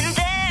 and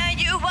there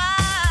you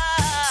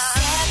are.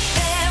 Sat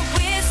there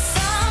with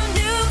some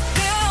new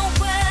girl.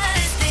 What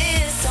is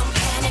this? Some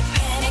panic,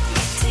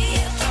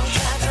 dear, don't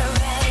drive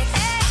erratic.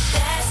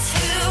 That's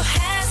who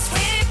has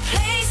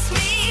replaced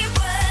me.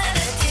 What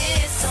a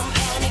diss. Some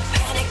panic,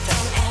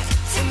 don't act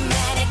too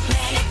manic.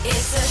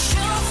 It's a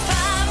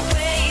surefire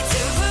way to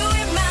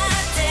ruin my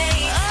day.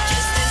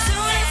 Just as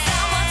soon as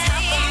I'm on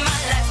top of my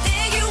life,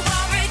 there you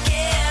are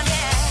again.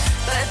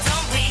 But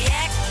don't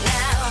react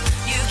now,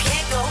 you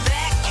can't go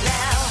back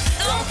now.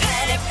 Don't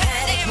panic,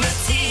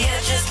 Mattia,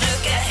 just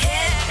look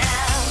ahead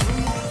now.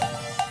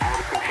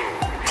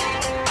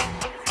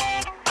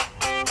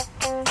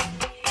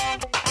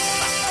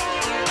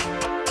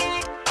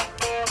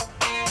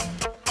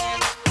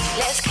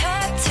 Let's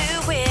cut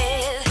to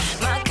it,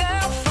 my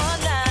girl for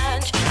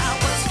lunch. I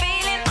was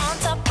feeling on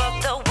top of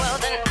the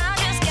world and I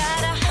just got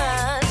a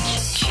hunch.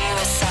 She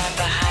was signed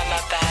behind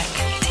my back,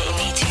 didn't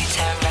need to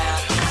turn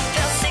round. I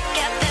felt sick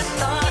at the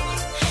thought,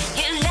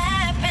 you're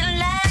laughing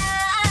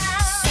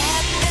loud.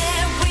 Sat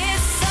there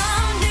with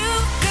some new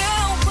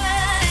girl,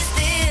 what is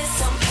this?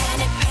 Some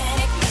panic,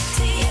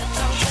 Mattia,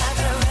 don't drive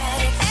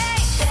erratic.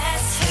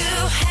 That's who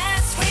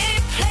has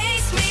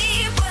replaced me.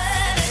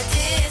 What a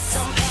diss.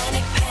 Some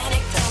panic,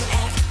 don't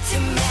act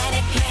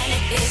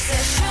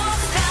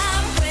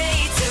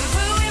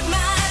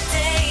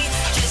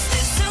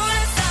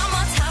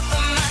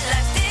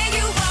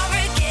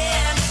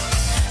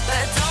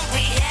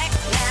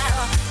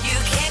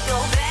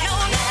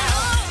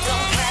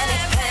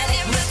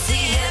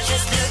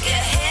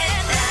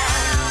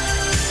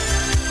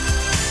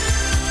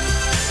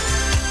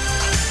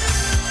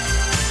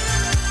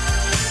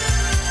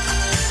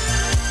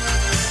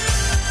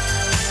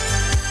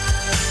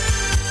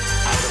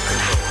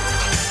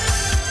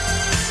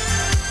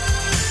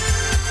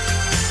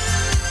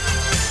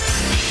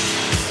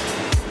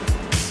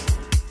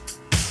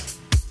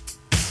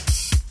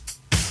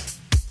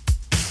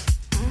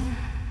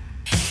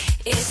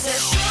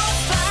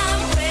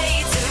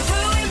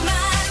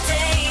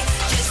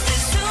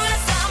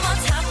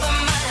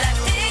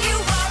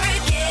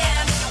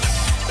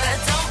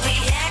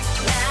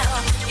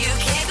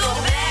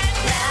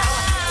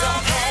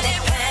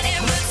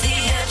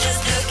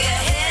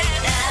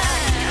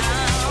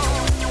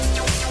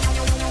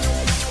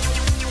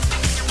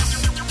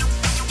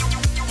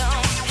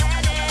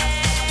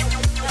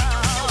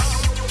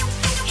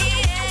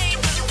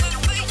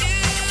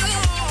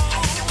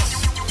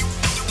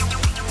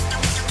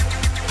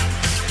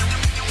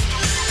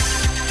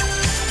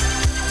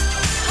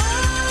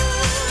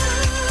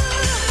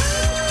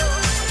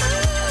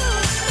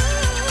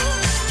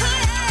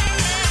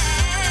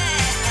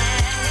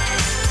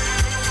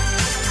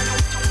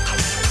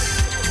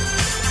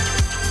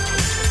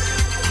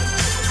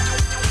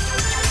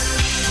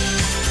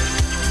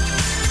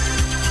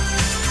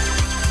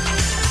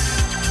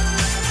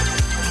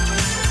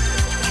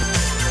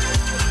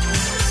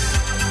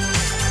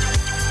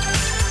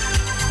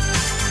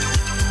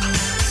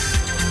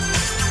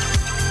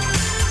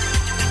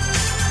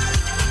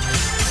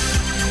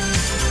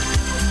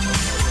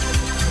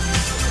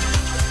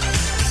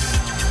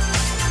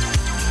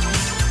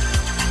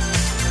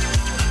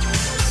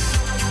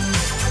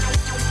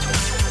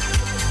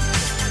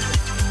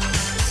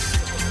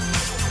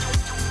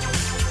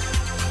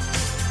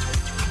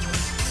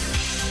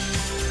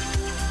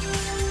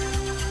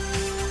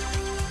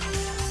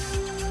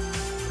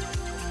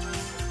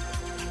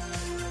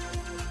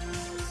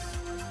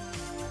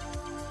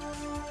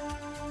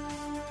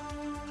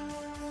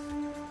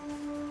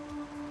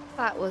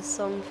That was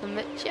Song for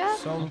Mucha.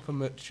 Song for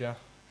Mucha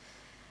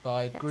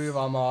by Yes. Groove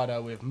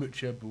Armada with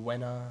Mucha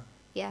Buena.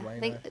 Yeah, Buena. I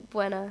think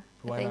Buena.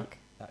 I Buena, think.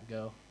 that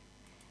girl.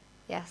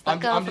 Yes, that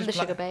girl from just the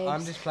Sugar Babes.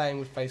 I'm just playing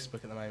with Facebook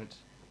at the moment.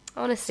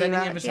 Honestly, Sending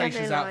Matt, invitations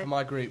you have no out life. for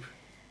my group.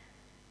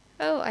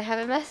 Oh, I have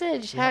a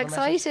message. You How have a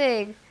message?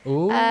 exciting!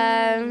 Ooh.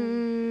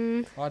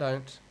 Um. I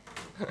don't.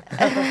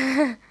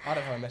 I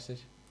don't have a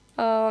message.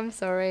 Oh, I'm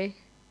sorry.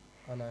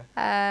 I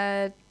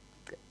know.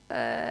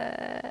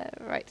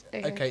 Right.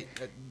 Okay. Okay.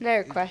 No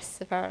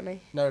requests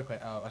apparently. No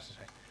request. Oh, that's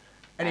okay.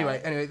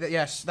 Anyway,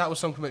 yes, that was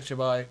Song for Mucha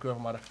by Groove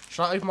Armada.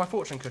 Shall I open my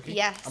fortune cookie?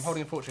 Yes. I'm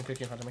holding a fortune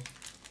cookie in front of me.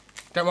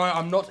 Don't worry,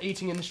 I'm not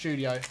eating in the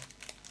studio.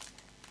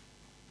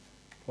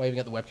 Waving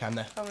at the webcam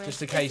there. Oh,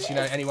 Just in is case, it-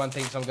 anyone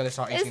thinks I'm going to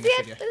start Is eating the, in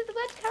the studio. is the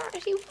webcam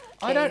actually working?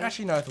 I don't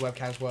actually know if the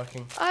webcam's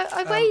working.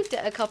 I waved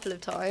it a couple of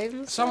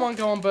times. Someone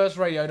go on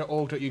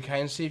bursradio.org.uk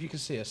and see if you can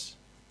see us.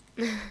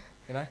 You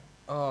know?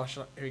 Oh,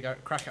 here we go.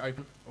 Crack it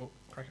open. Oh,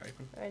 crack it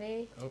open.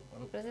 Ready? Oh.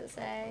 What does it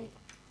say?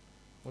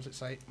 What does it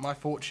say? My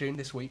fortune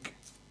this week.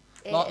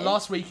 It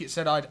Last week it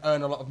said I'd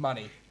earn a lot of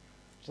money.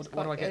 What do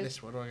I quite get good.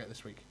 this? What do I get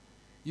this week?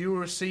 You will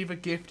receive a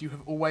gift you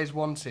have always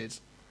wanted.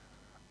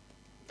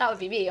 That would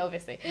be me,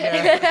 obviously.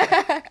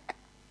 Yeah.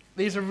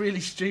 These are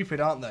really stupid,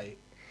 aren't they?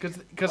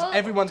 Because Well-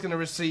 everyone's going to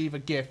receive a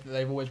gift that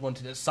they've always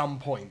wanted at some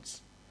point.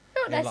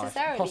 Not in life.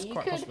 necessarily.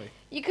 Quite possibly.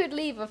 You could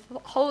leave a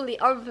wholly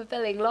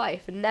unfulfilling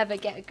life and never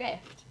get a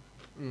gift.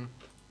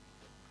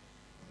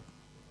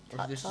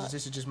 Tut, This tut.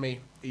 is just me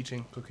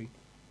eating cookie.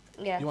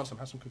 Yeah. You want some?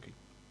 Have some cookie.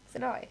 It's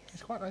nice.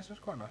 It's quite nice. It's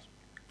quite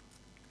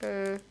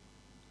nice.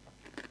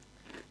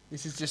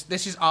 This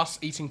is us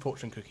eating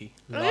fortune cookie.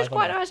 It is live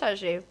quite on air. nice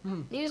actually.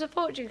 Use a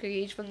fortune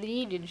cookies from the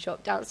Union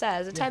shop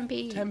downstairs, a 10p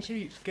each. 10p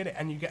each. Get it,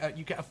 and you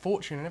get a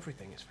fortune and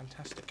everything. It's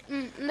fantastic.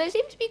 And they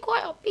seem to be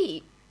quite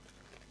upbeat.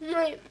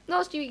 Like,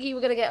 last week you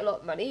were going to get a lot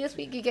of money. This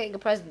week you're getting a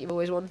present you've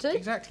always wanted.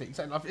 Exactly.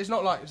 It's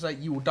not like it's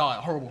like you will die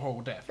a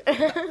horrible death.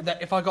 That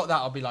if I got that,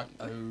 I'd be like,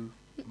 oh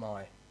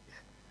my.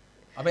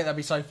 I think that'd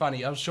be so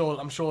funny. I'm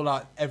sure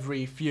like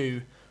every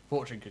few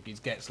fortune cookies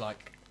gets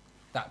like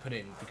that put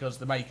in because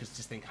the makers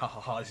just think, ha ha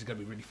ha, this is going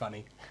to be really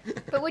funny.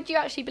 But would you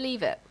actually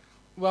believe it?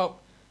 Well,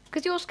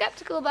 Because you're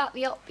sceptical about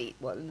the upbeat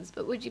ones,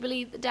 but would you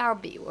believe the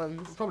downbeat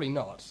ones? probably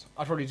not.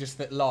 I'd probably just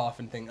laugh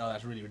and think, oh,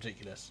 that's really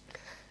ridiculous.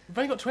 We've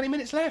only got 20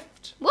 minutes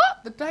left.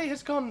 What? The day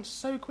has gone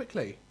so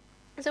quickly.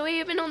 So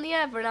we've been on the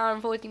air for an hour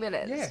and 40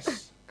 minutes?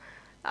 Yes.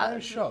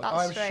 I'm shocked. That's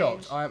I'm strange.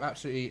 shocked. I am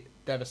absolutely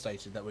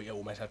devastated that we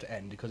almost have to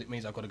end because it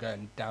means I've got to go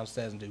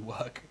downstairs and do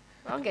work.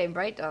 I'm getting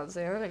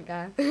breakdancing, I don't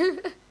care.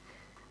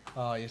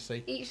 Oh, you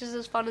see. Each is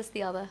as fun as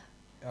the other.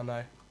 I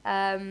know.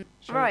 Right,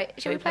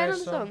 shall shall we we play play a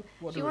another song? song?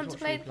 What Do you do we- want to what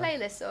play should the we play?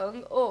 playlist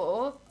song,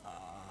 or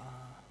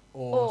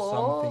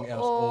Or something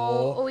else.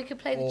 or we could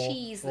play the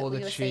cheese that or we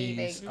the were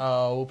cheese. saving.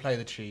 Oh, we'll play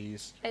the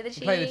cheese. Play the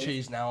We'll play the cheese.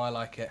 cheese now. I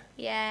like it.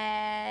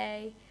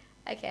 Yay.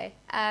 Okay,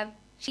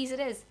 cheese it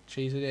is.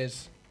 Cheese it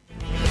is.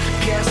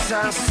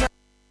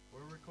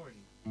 We're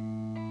recording.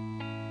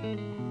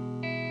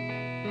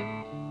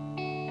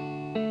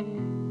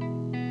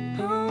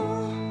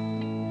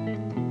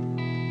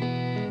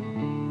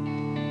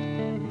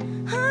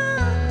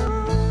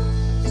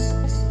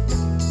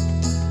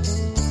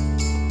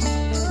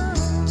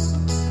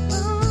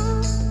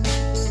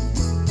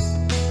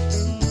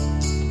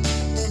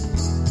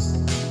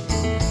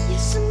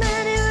 Yes, a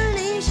many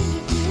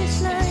relationships in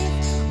this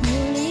life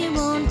only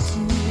want to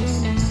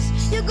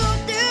last. You go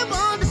through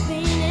all the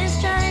pain and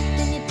strife,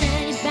 then you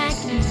turn your back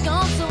and you're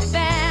gone so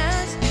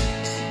fast.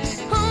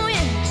 Oh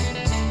yeah.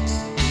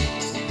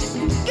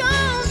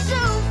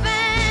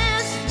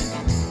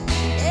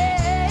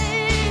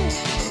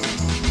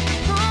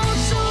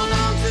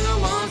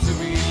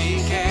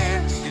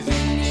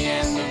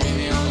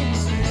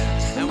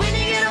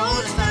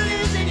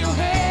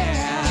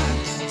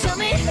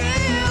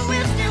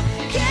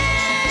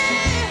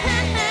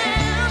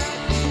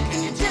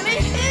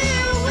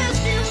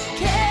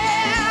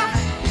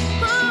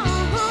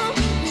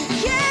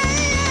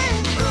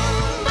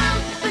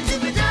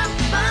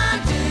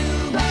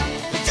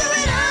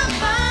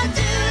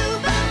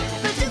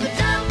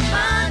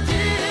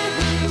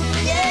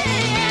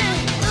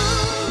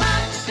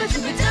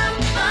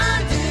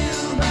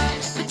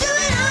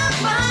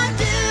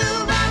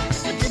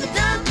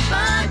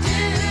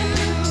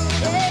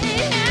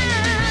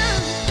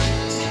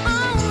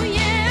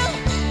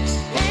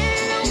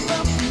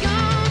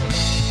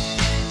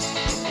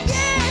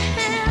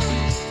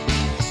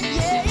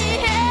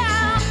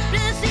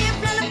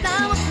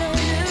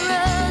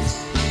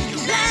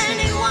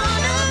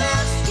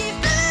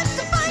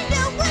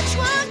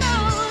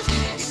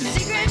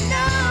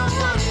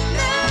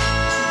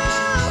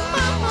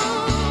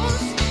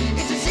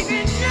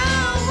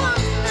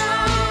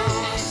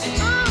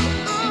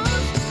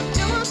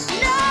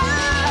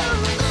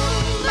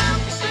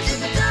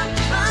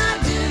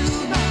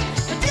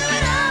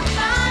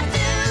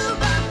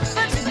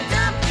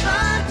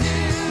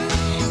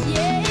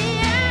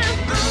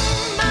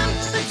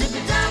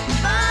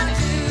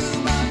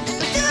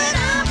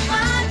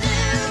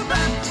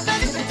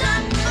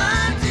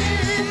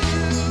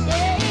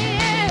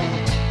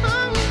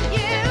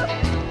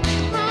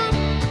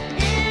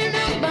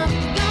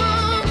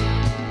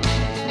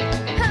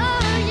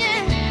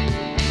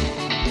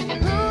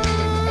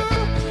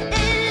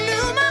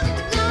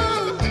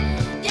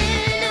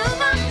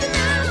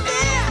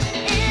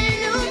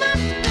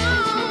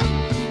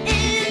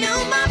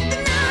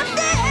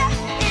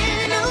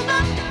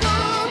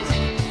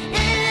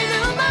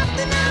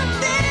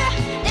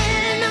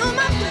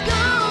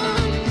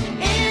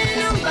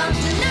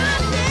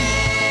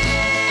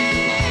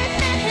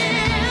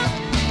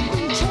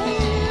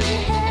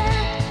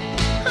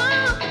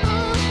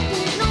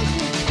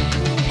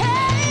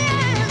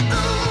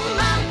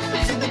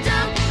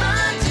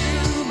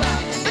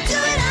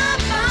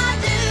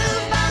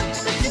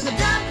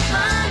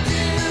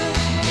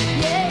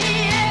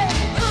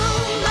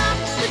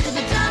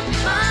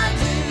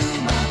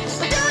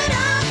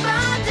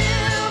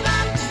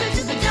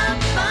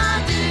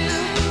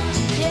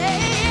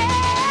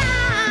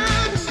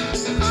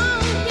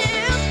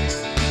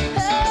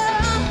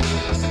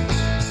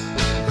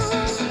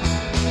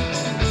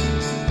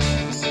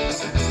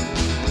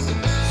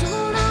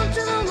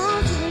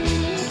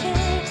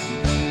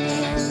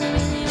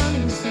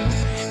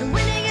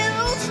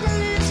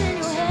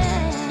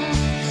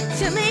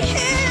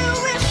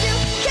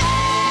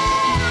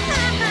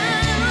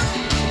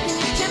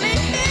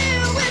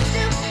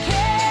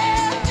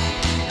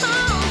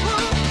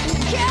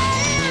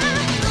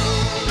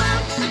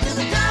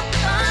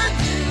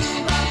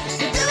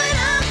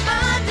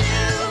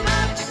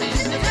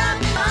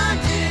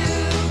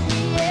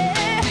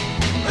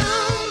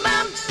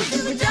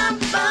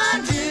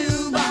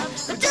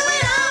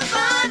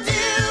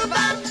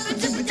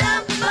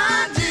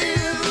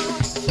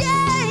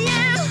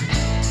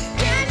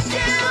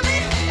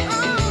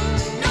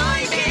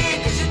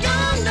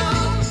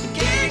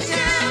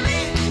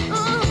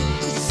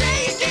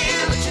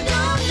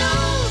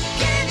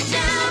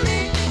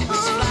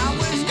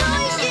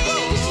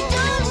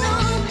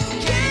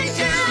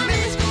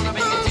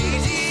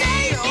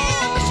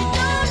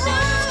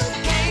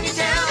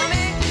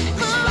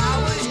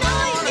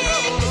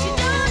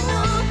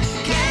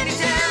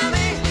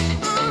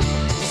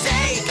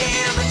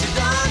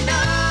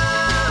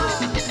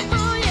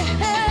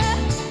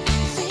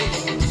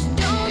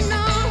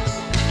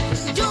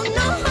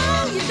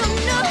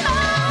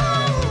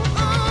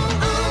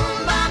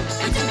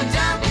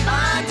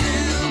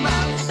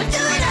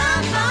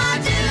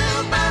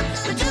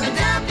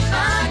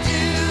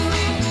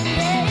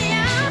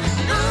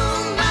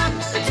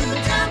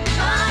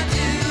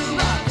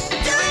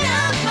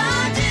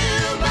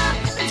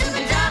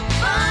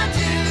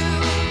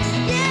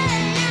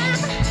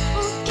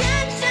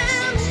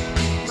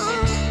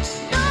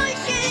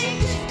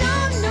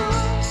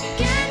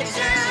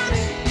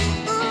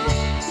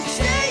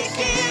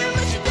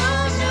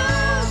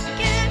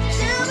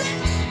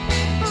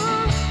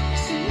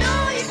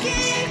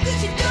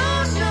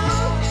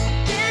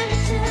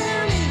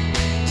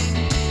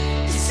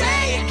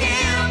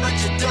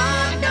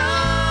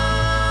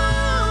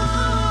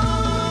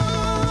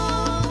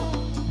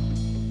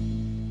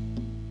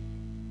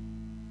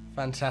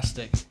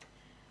 Fantastic.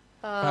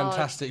 Oh,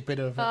 Fantastic bit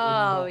of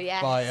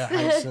yes. by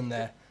Hanson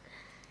there.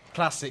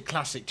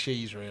 Classic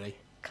cheese, really.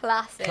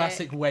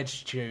 Classic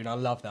wedge tune. I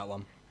love that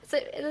one. So,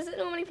 is it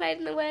normally played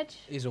in the wedge?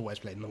 He's always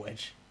played in the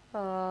wedge.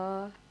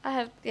 Oh, I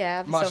have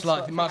a Much soft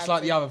spot like for the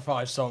Hanson. other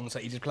 5 songs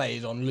that he just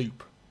plays on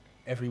loop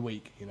every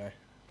week,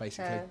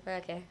 basically. Oh,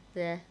 okay,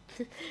 yeah.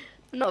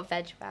 I'm not a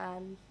veg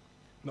fan.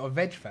 Not a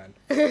veg fan.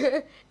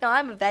 No,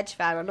 I'm a veg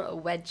fan. I'm not a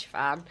wedge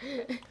fan.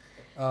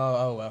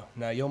 Oh well.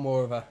 No, you're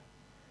more of a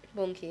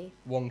Wonky.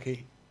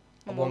 wonky.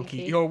 A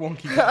Wonky. You're a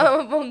wonky. Guy.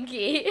 Oh,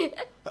 wonky.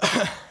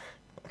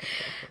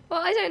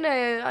 Well, I don't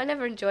know. I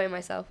never enjoy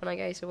myself when I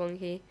go to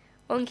Wonky.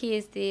 Wonky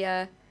is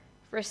the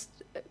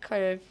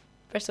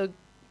Bristol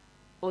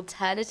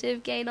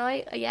alternative gay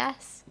night, I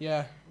guess.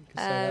 Yeah, you can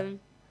say that.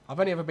 I've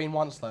only ever been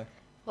once though.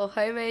 Or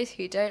homos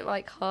who don't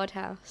like hard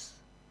house,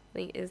 I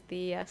think is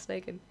the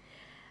slogan.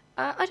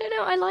 I don't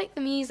know. I like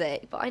the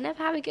music, but I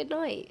never have a good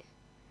night.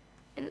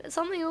 And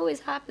something always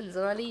happens,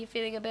 and I leave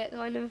feeling a bit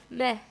kind of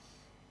meh.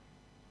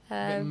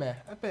 A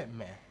bit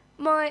meh.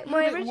 My A little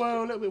bit original, woe,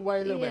 a little bit woe,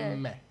 a little Yeah. bit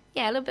meh.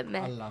 yeah, a little bit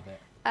meh. I love it.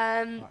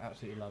 Um, I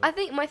absolutely love I it.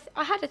 think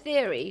I had a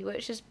theory,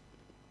 which is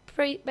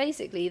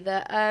basically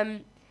that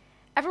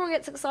everyone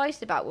gets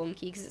excited about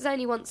Wonky because it's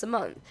only once a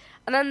month,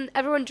 and then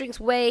everyone drinks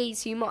way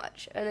too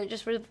much, and it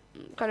just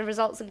kind of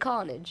results in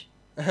carnage.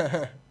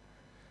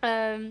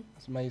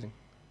 That's amazing.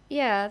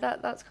 Yeah,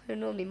 that's kind of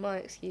normally my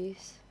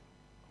excuse.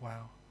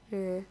 Wow.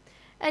 Yeah.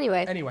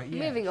 Anyway, yeah.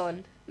 moving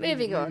on.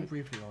 Briefly on.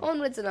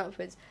 Onwards and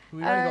upwards.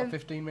 We've only got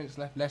 15 minutes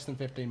left. Less than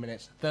 15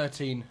 minutes.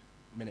 13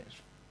 minutes.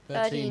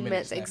 13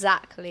 minutes left.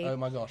 exactly. Oh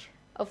my gosh.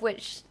 Of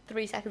which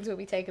 3 seconds will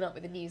be taken up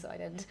with the news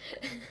island.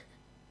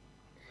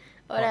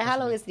 Oh Quite no, how possibly.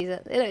 long is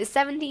these? It's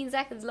 17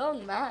 seconds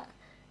long, Matt.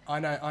 I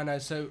know.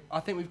 So I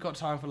think we've got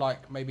time for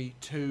like maybe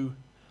 2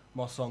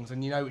 more songs,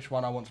 and you know which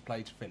one I want to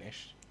play to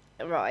finish.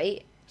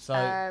 Right.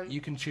 So you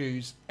can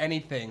choose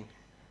anything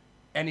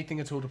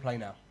at all to play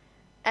now.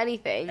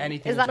 Anything?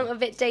 Anything Is that at all. not a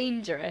bit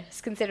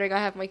dangerous, considering I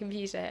have my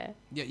computer here?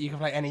 Yeah, you can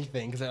play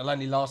anything because it'll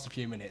only last a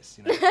few minutes.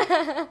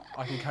 I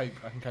can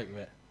cope with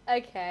it.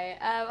 Okay,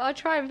 I'll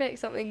try and pick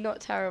something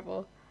not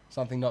terrible.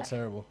 Something not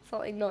terrible.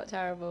 Something not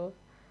terrible.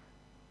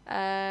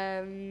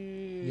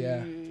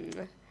 Yeah.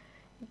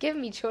 Give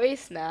me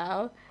choice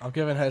now. I've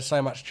given her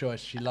so much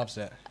choice. She loves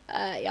it.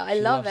 Yeah, I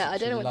She love loves it. it. I don't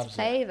She know what to loves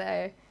play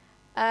though.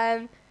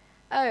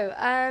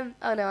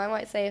 Oh no, I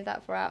might save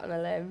that for Out on a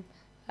Limb.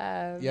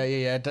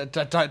 Yeah.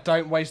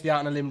 Don't waste the Out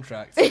on a Limb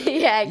tracks.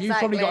 Yeah, exactly. You've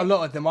probably got a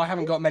lot of them. I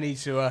haven't got many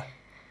to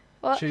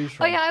What? choose Oh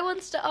from. yeah, I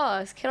wanted to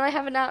ask, can I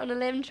have an Out on a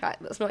Limb track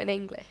that's not in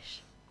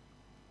English?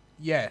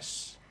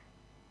 Yes.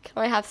 Can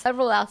I have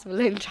several Out on a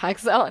Limb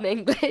tracks that aren't in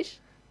English?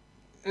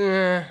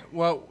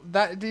 Well,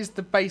 that is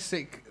the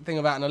basic thing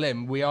of Out on a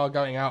Limb. We are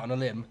going out on a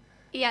limb.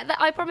 Yeah,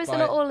 I promise they're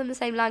Right. not all in the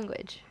same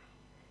language.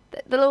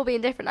 They'll all be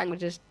in different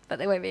languages, but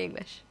they won't be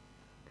English.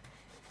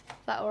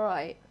 Is that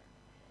alright?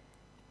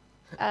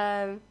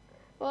 Well,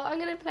 I'm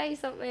going to play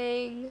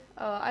something...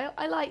 Oh,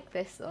 I like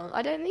this song.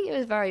 I don't think it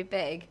was very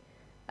big.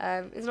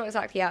 It's not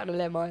exactly Out on a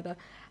Limb either.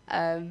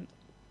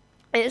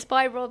 It's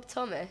by Rob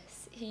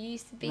Thomas. He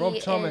used to be Rob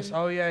Thomas. in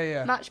Oh,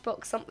 yeah.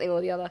 Matchbox something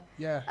or the other.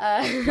 Yeah.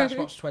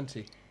 Matchbox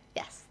 20.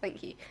 Yes,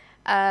 thank you.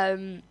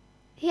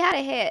 He had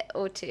a hit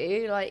or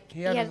two. Like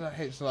He had that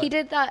hits like, he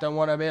did that. Don't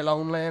want to be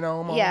lonely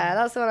no more. Yeah,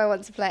 that's the one I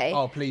want to play.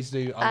 Oh, please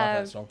do. I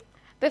love that song.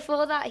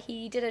 Before that,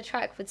 he did a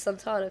track with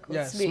Santana called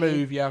Yeah, Smooth.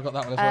 Smooth. Yeah, I've got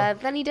that one as well.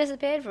 Then he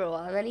disappeared for a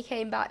while, and then he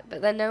came back,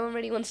 but then no one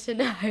really wanted to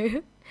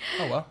know.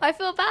 Oh, well. I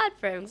feel bad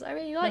for him, because I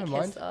really like Never his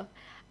mind. stuff.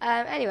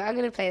 Anyway, I'm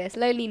going to play this.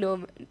 Lonely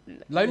Norman.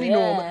 Lonely Yeah.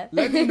 Norman.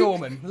 Lonely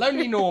Norman.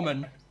 Lonely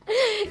Norman.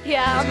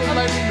 Yeah, It's called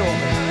Lonely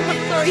Norman.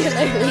 I'm sorry,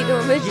 Lonely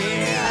Norman.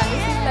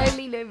 This is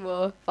Lonely No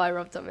More by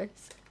Rob Thomas.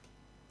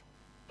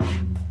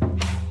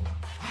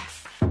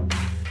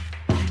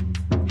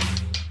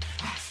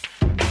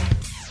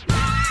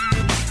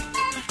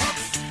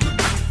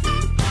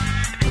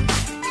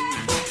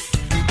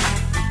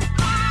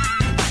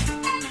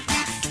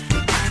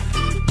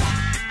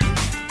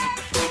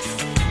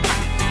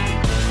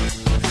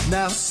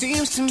 Now it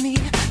seems to me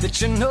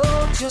that you know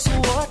just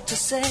what to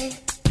say,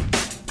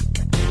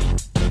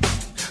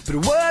 but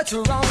words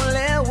are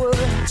only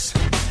words.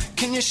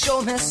 Can you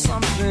show me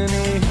something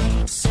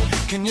else?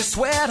 Can you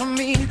swear to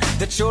me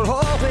that you'll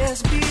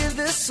always be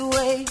this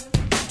way?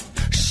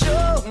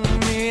 Show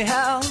me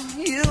how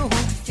you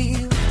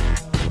feel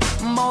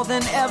more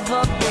than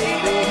ever,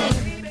 baby.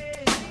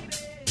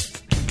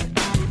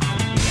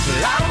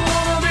 But I don't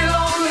wanna be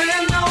lonely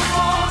no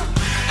more.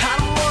 I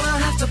don't wanna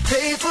have to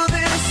pay for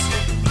this.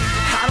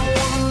 I don't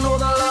wanna know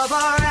the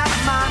lover at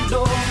my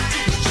door.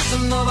 It's just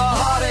another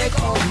heartache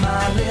on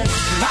my list.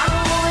 I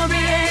don't wanna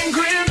be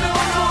angry no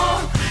more.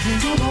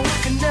 You know I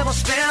can never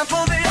stand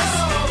for this.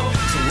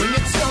 So when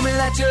you tell me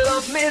that you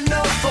love me,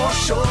 know for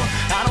sure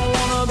I don't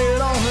wanna be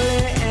lonely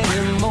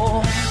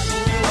anymore.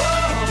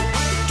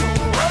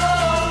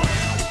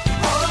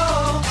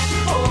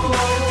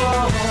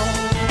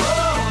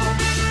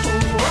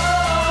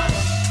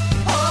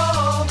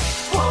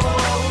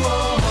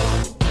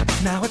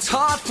 Now it's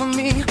hard for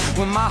me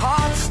when my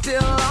heart's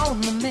still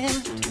on the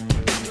mend.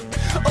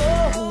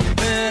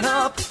 Open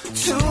up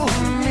to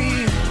me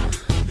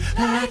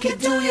like you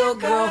do your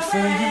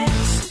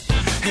girlfriends,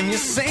 and you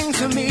sing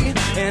to me,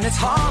 and it's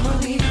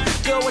harmony.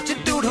 Girl, what you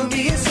do to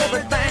me is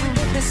everything.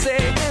 Let me say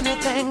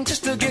anything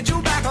just to get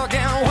you back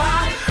again.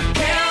 Why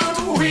can't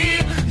we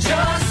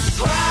just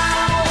try?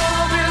 I don't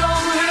wanna be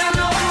lonely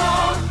no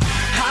more.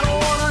 I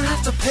don't wanna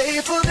have to pay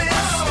for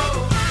this.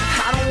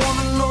 I don't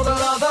wanna know the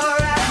lover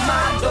at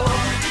my door.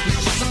 It's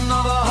just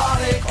another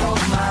heartache on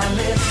my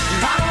list.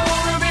 I don't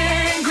wanna be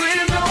angry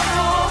no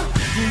more.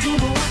 You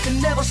know I can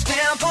never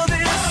stand for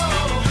this.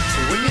 So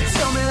when you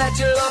tell me that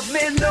you love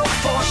me, know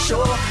for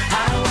sure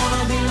I don't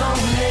wanna be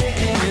lonely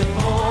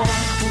anymore.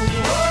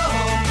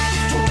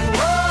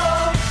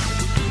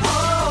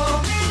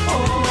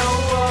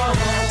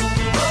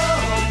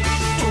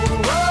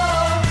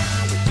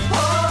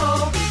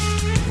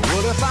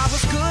 What if I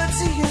was good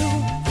to you?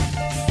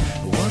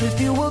 What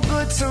if you were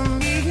good to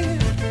me?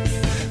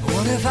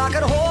 What if I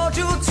could hold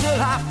you till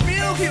I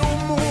feel you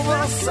move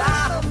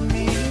inside of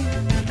me?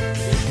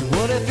 And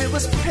what if it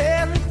was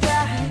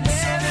paradise?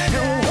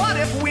 And what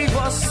if we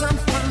were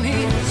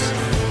symphonies?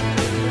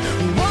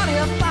 What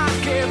if I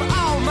gave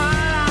all my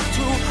life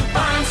to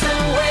find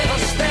some way to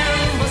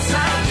stand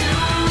beside you?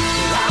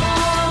 I don't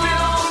wanna be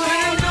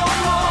lonely no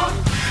more.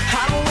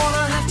 I don't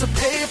wanna have to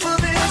pay for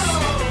this.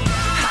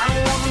 I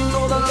don't wanna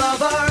know the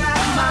lover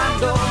at my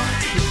door.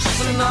 It's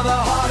just another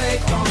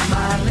heartache on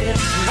my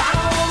list. I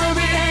don't wanna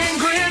be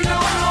angry no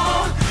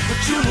more, but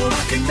you know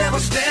I can never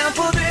stand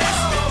for this.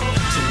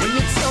 So when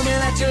you tell me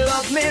that you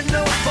love me,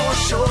 know for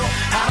sure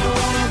I don't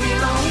wanna be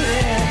lonely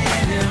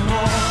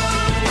anymore.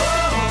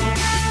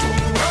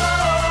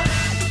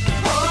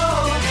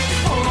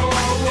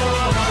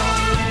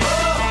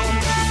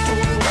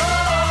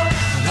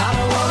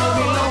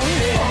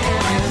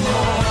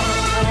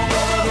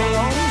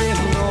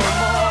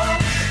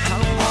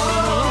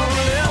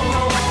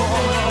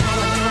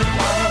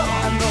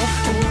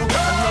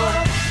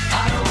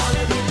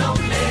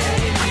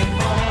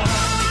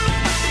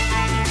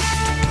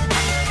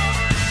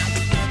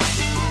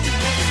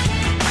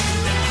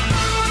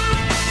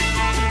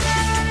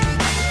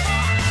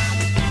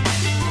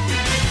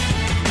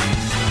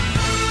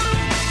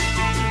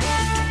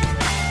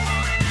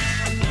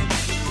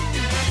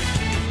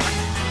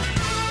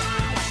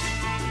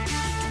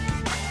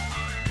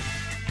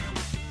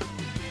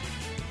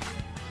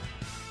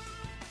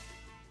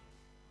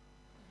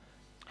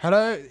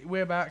 Hello,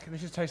 we're back.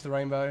 This is Taste the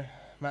Rainbow,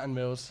 Matt and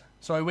Mills.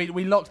 Sorry,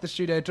 we locked the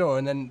studio door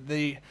and then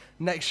the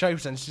next show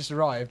presenter just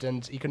arrived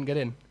and he couldn't get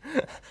in.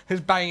 He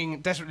was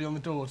banging desperately on the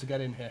door to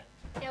get in here.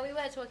 Yeah, we were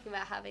talking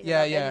about having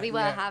Yeah, a lovin'. yeah, We were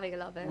yeah. having a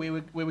lovin'. We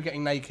were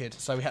getting naked,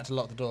 so we had to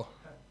lock the door.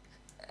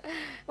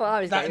 Well,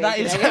 I was getting That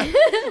naked, is I guess.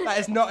 that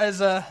is not as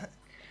Well,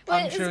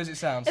 untrue as it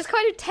sounds. It's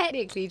kind of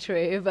technically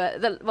true,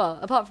 but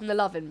apart from the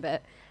loving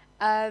bit,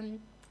 we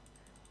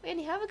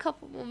only have a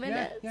couple more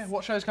minutes. Yeah.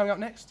 What show's coming up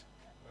next?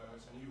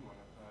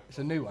 It's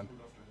a new one.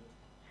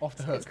 Off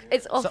the hook.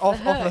 It's off So the off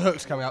hook. the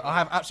hook's coming up. I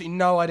have absolutely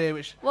no idea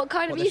which. What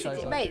kind of what the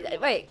music? show's Mate,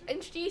 wait.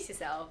 Introduce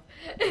yourself.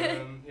 Yeah,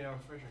 I'm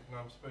Frederick, and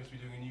I'm supposed to be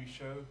doing a new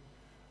show.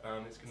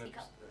 It's going Speak to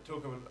up.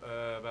 talk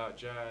about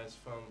jazz,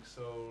 funk,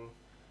 soul,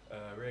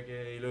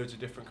 reggae, loads of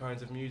different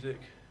kinds of music.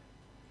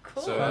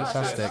 Cool. So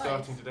Fantastic. it's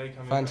starting today,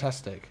 coming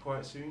Fantastic.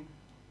 quite soon.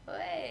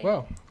 Wait.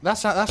 Well, that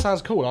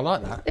sounds cool. I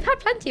like that. We've had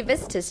plenty of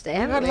visitors today,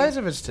 We've haven't had we? loads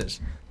of visitors.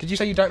 Did you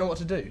say you don't know what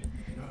to do?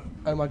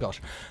 Oh my gosh.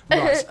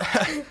 Right.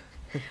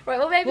 Right,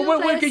 well, maybe We'll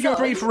play give you a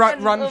song brief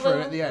and run we'll-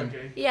 through at the end.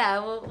 Okay. Yeah,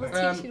 we'll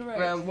teach you the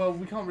ropes. Well,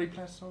 we can't really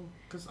play a song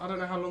because I don't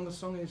know how long the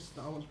song is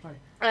that I want to play.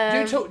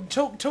 Um,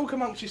 Do talk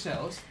amongst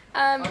yourselves.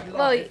 I'd well,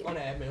 like it on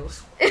air,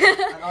 Mills. And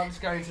I'm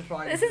just going to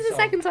find. this is the song.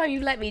 second time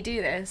you've let me do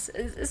this.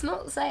 It's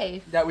not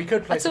safe. Yeah, we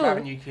could play At some all.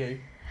 Avenue Q,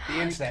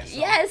 the internet song.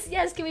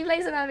 Yes. Can we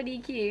play some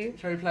Avenue Q?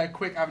 Shall we play a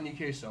quick Avenue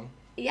Q song?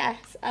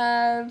 Yes.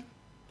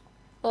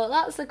 Well,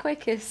 that's the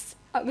quickest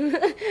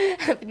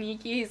Avenue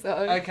Q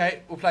song.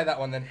 Okay, we'll play that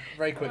one then,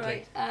 very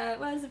quickly. Right,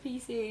 where's the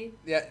PC?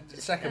 Yeah,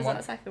 the second Is one.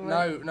 that the second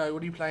one? No,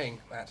 what are you playing,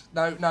 Matt?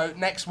 No,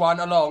 next one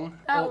along.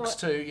 That Aux one.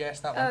 2, yes,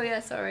 that one. Oh yeah,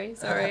 sorry.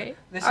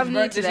 This I'm new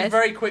to is this.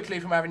 very quickly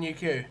from Avenue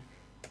Q.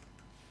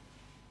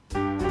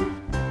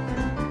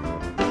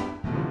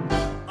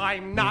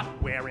 I'm not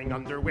wearing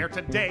underwear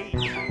today.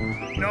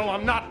 No,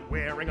 I'm not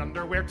wearing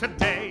underwear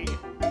today.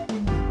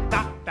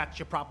 Not that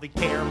you probably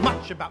care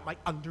much about my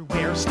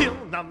underwear. Still,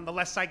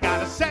 nonetheless, I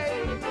gotta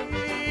say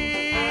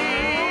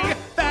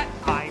that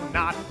I'm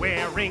not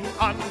wearing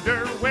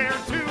underwear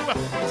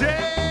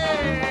today.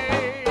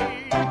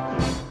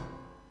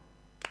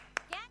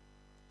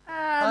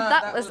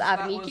 That was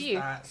Avenue Q.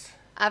 that.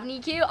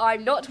 Avenue Q,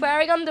 I'm not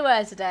wearing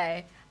underwear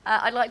today.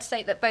 I'd like to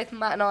state that both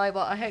Matt and I,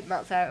 well, I hope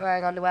Matt's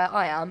wearing underwear.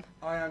 I am.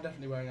 I am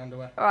definitely wearing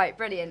underwear. All right,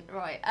 brilliant.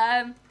 Right.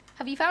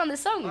 Have you found the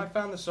song? I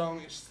found the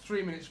song. It's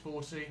 3 minutes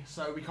 40,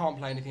 so we can't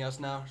play anything else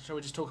now. Shall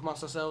we just talk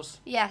amongst ourselves?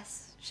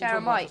 Yes. Share a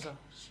Talk amongst mic.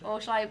 ourselves.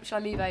 Or shall I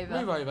move over?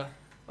 Move over.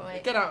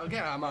 Right. Get out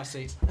of my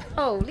seat.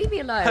 Oh, leave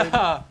me alone.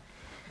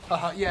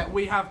 Yeah,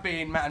 we have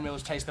been Matt and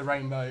Mills Taste the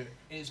Rainbow.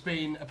 It's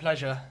been a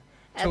pleasure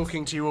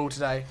talking to you all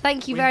today.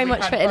 Thank you very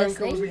much for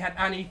listening. We had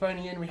Annie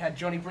phoning in, we had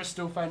Johnny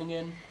Bristol phoning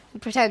in.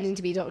 Pretending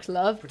to be Dr.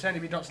 Love.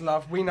 Pretending to be Dr.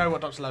 Love. We know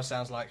what Dr. Love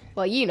sounds like.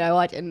 Well, you know,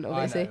 I didn't,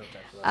 obviously.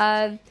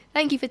 I know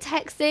Thank you for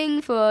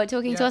texting, for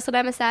talking to us on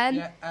MSN.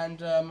 Yeah,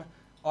 and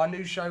our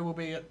new show will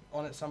be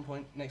on at some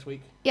point next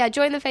week. Yeah,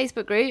 join the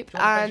Facebook group,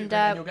 and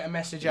you'll get a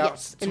message out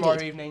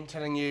tomorrow evening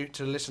telling you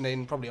to listen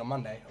in, probably on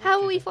Monday.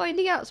 How are we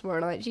finding out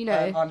tomorrow night? Do you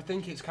know? I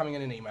think it's coming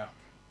in an email.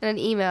 In an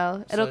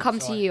email. It'll come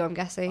to you, I'm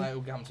guessing. It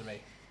will come to me.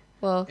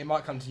 Well, it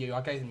might come to you.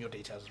 I gave them your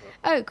details as well.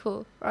 Oh,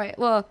 cool. Right.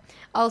 Well,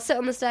 I'll sit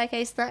on the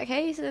staircase in that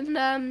case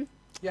and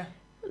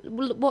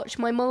watch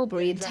my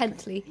mulberry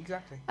intently.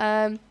 Exactly.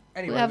 Anyway,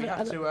 we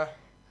have to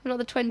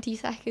another 20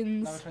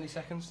 seconds. Another 20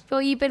 seconds.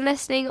 Well, you've been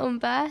listening on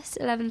Burst,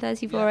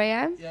 11:34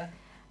 a.m. Yeah.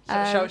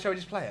 Shall we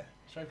just play it?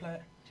 Shall we play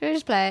it? Shall we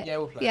just play it? Yeah,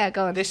 we'll play it. Yeah,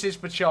 go on. This is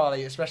for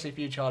Charlie, especially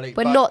for you, Charlie.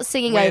 We're not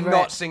singing over it. We're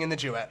not singing the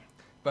duet.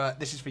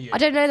 But this is for you. I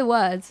don't know the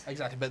words.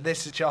 Exactly, but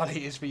this,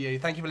 Charlie, is for you.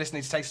 Thank you for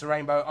listening to Taste the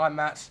Rainbow. I'm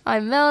Matt.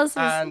 I'm Milz.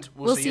 And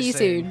we'll see you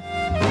soon.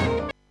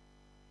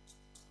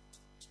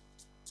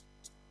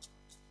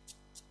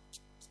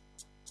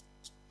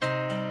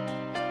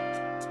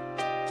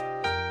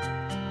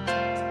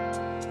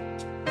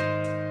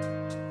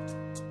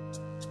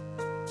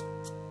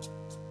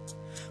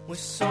 We're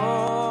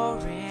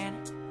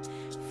soaring,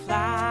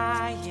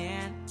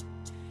 flying.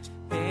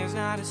 There's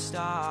not a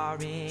star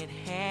in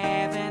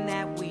heaven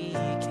that we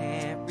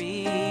can't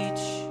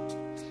reach.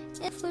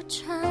 If we're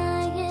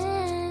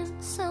trying,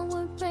 so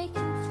we're breaking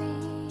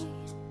free.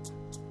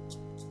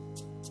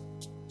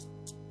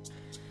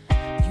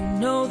 You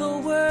know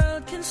the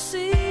world can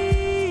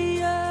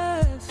see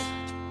us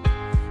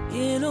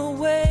in a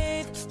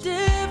way that's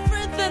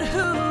different than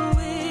who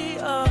we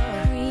are.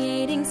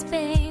 Creating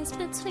space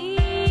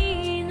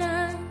between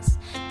us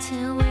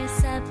till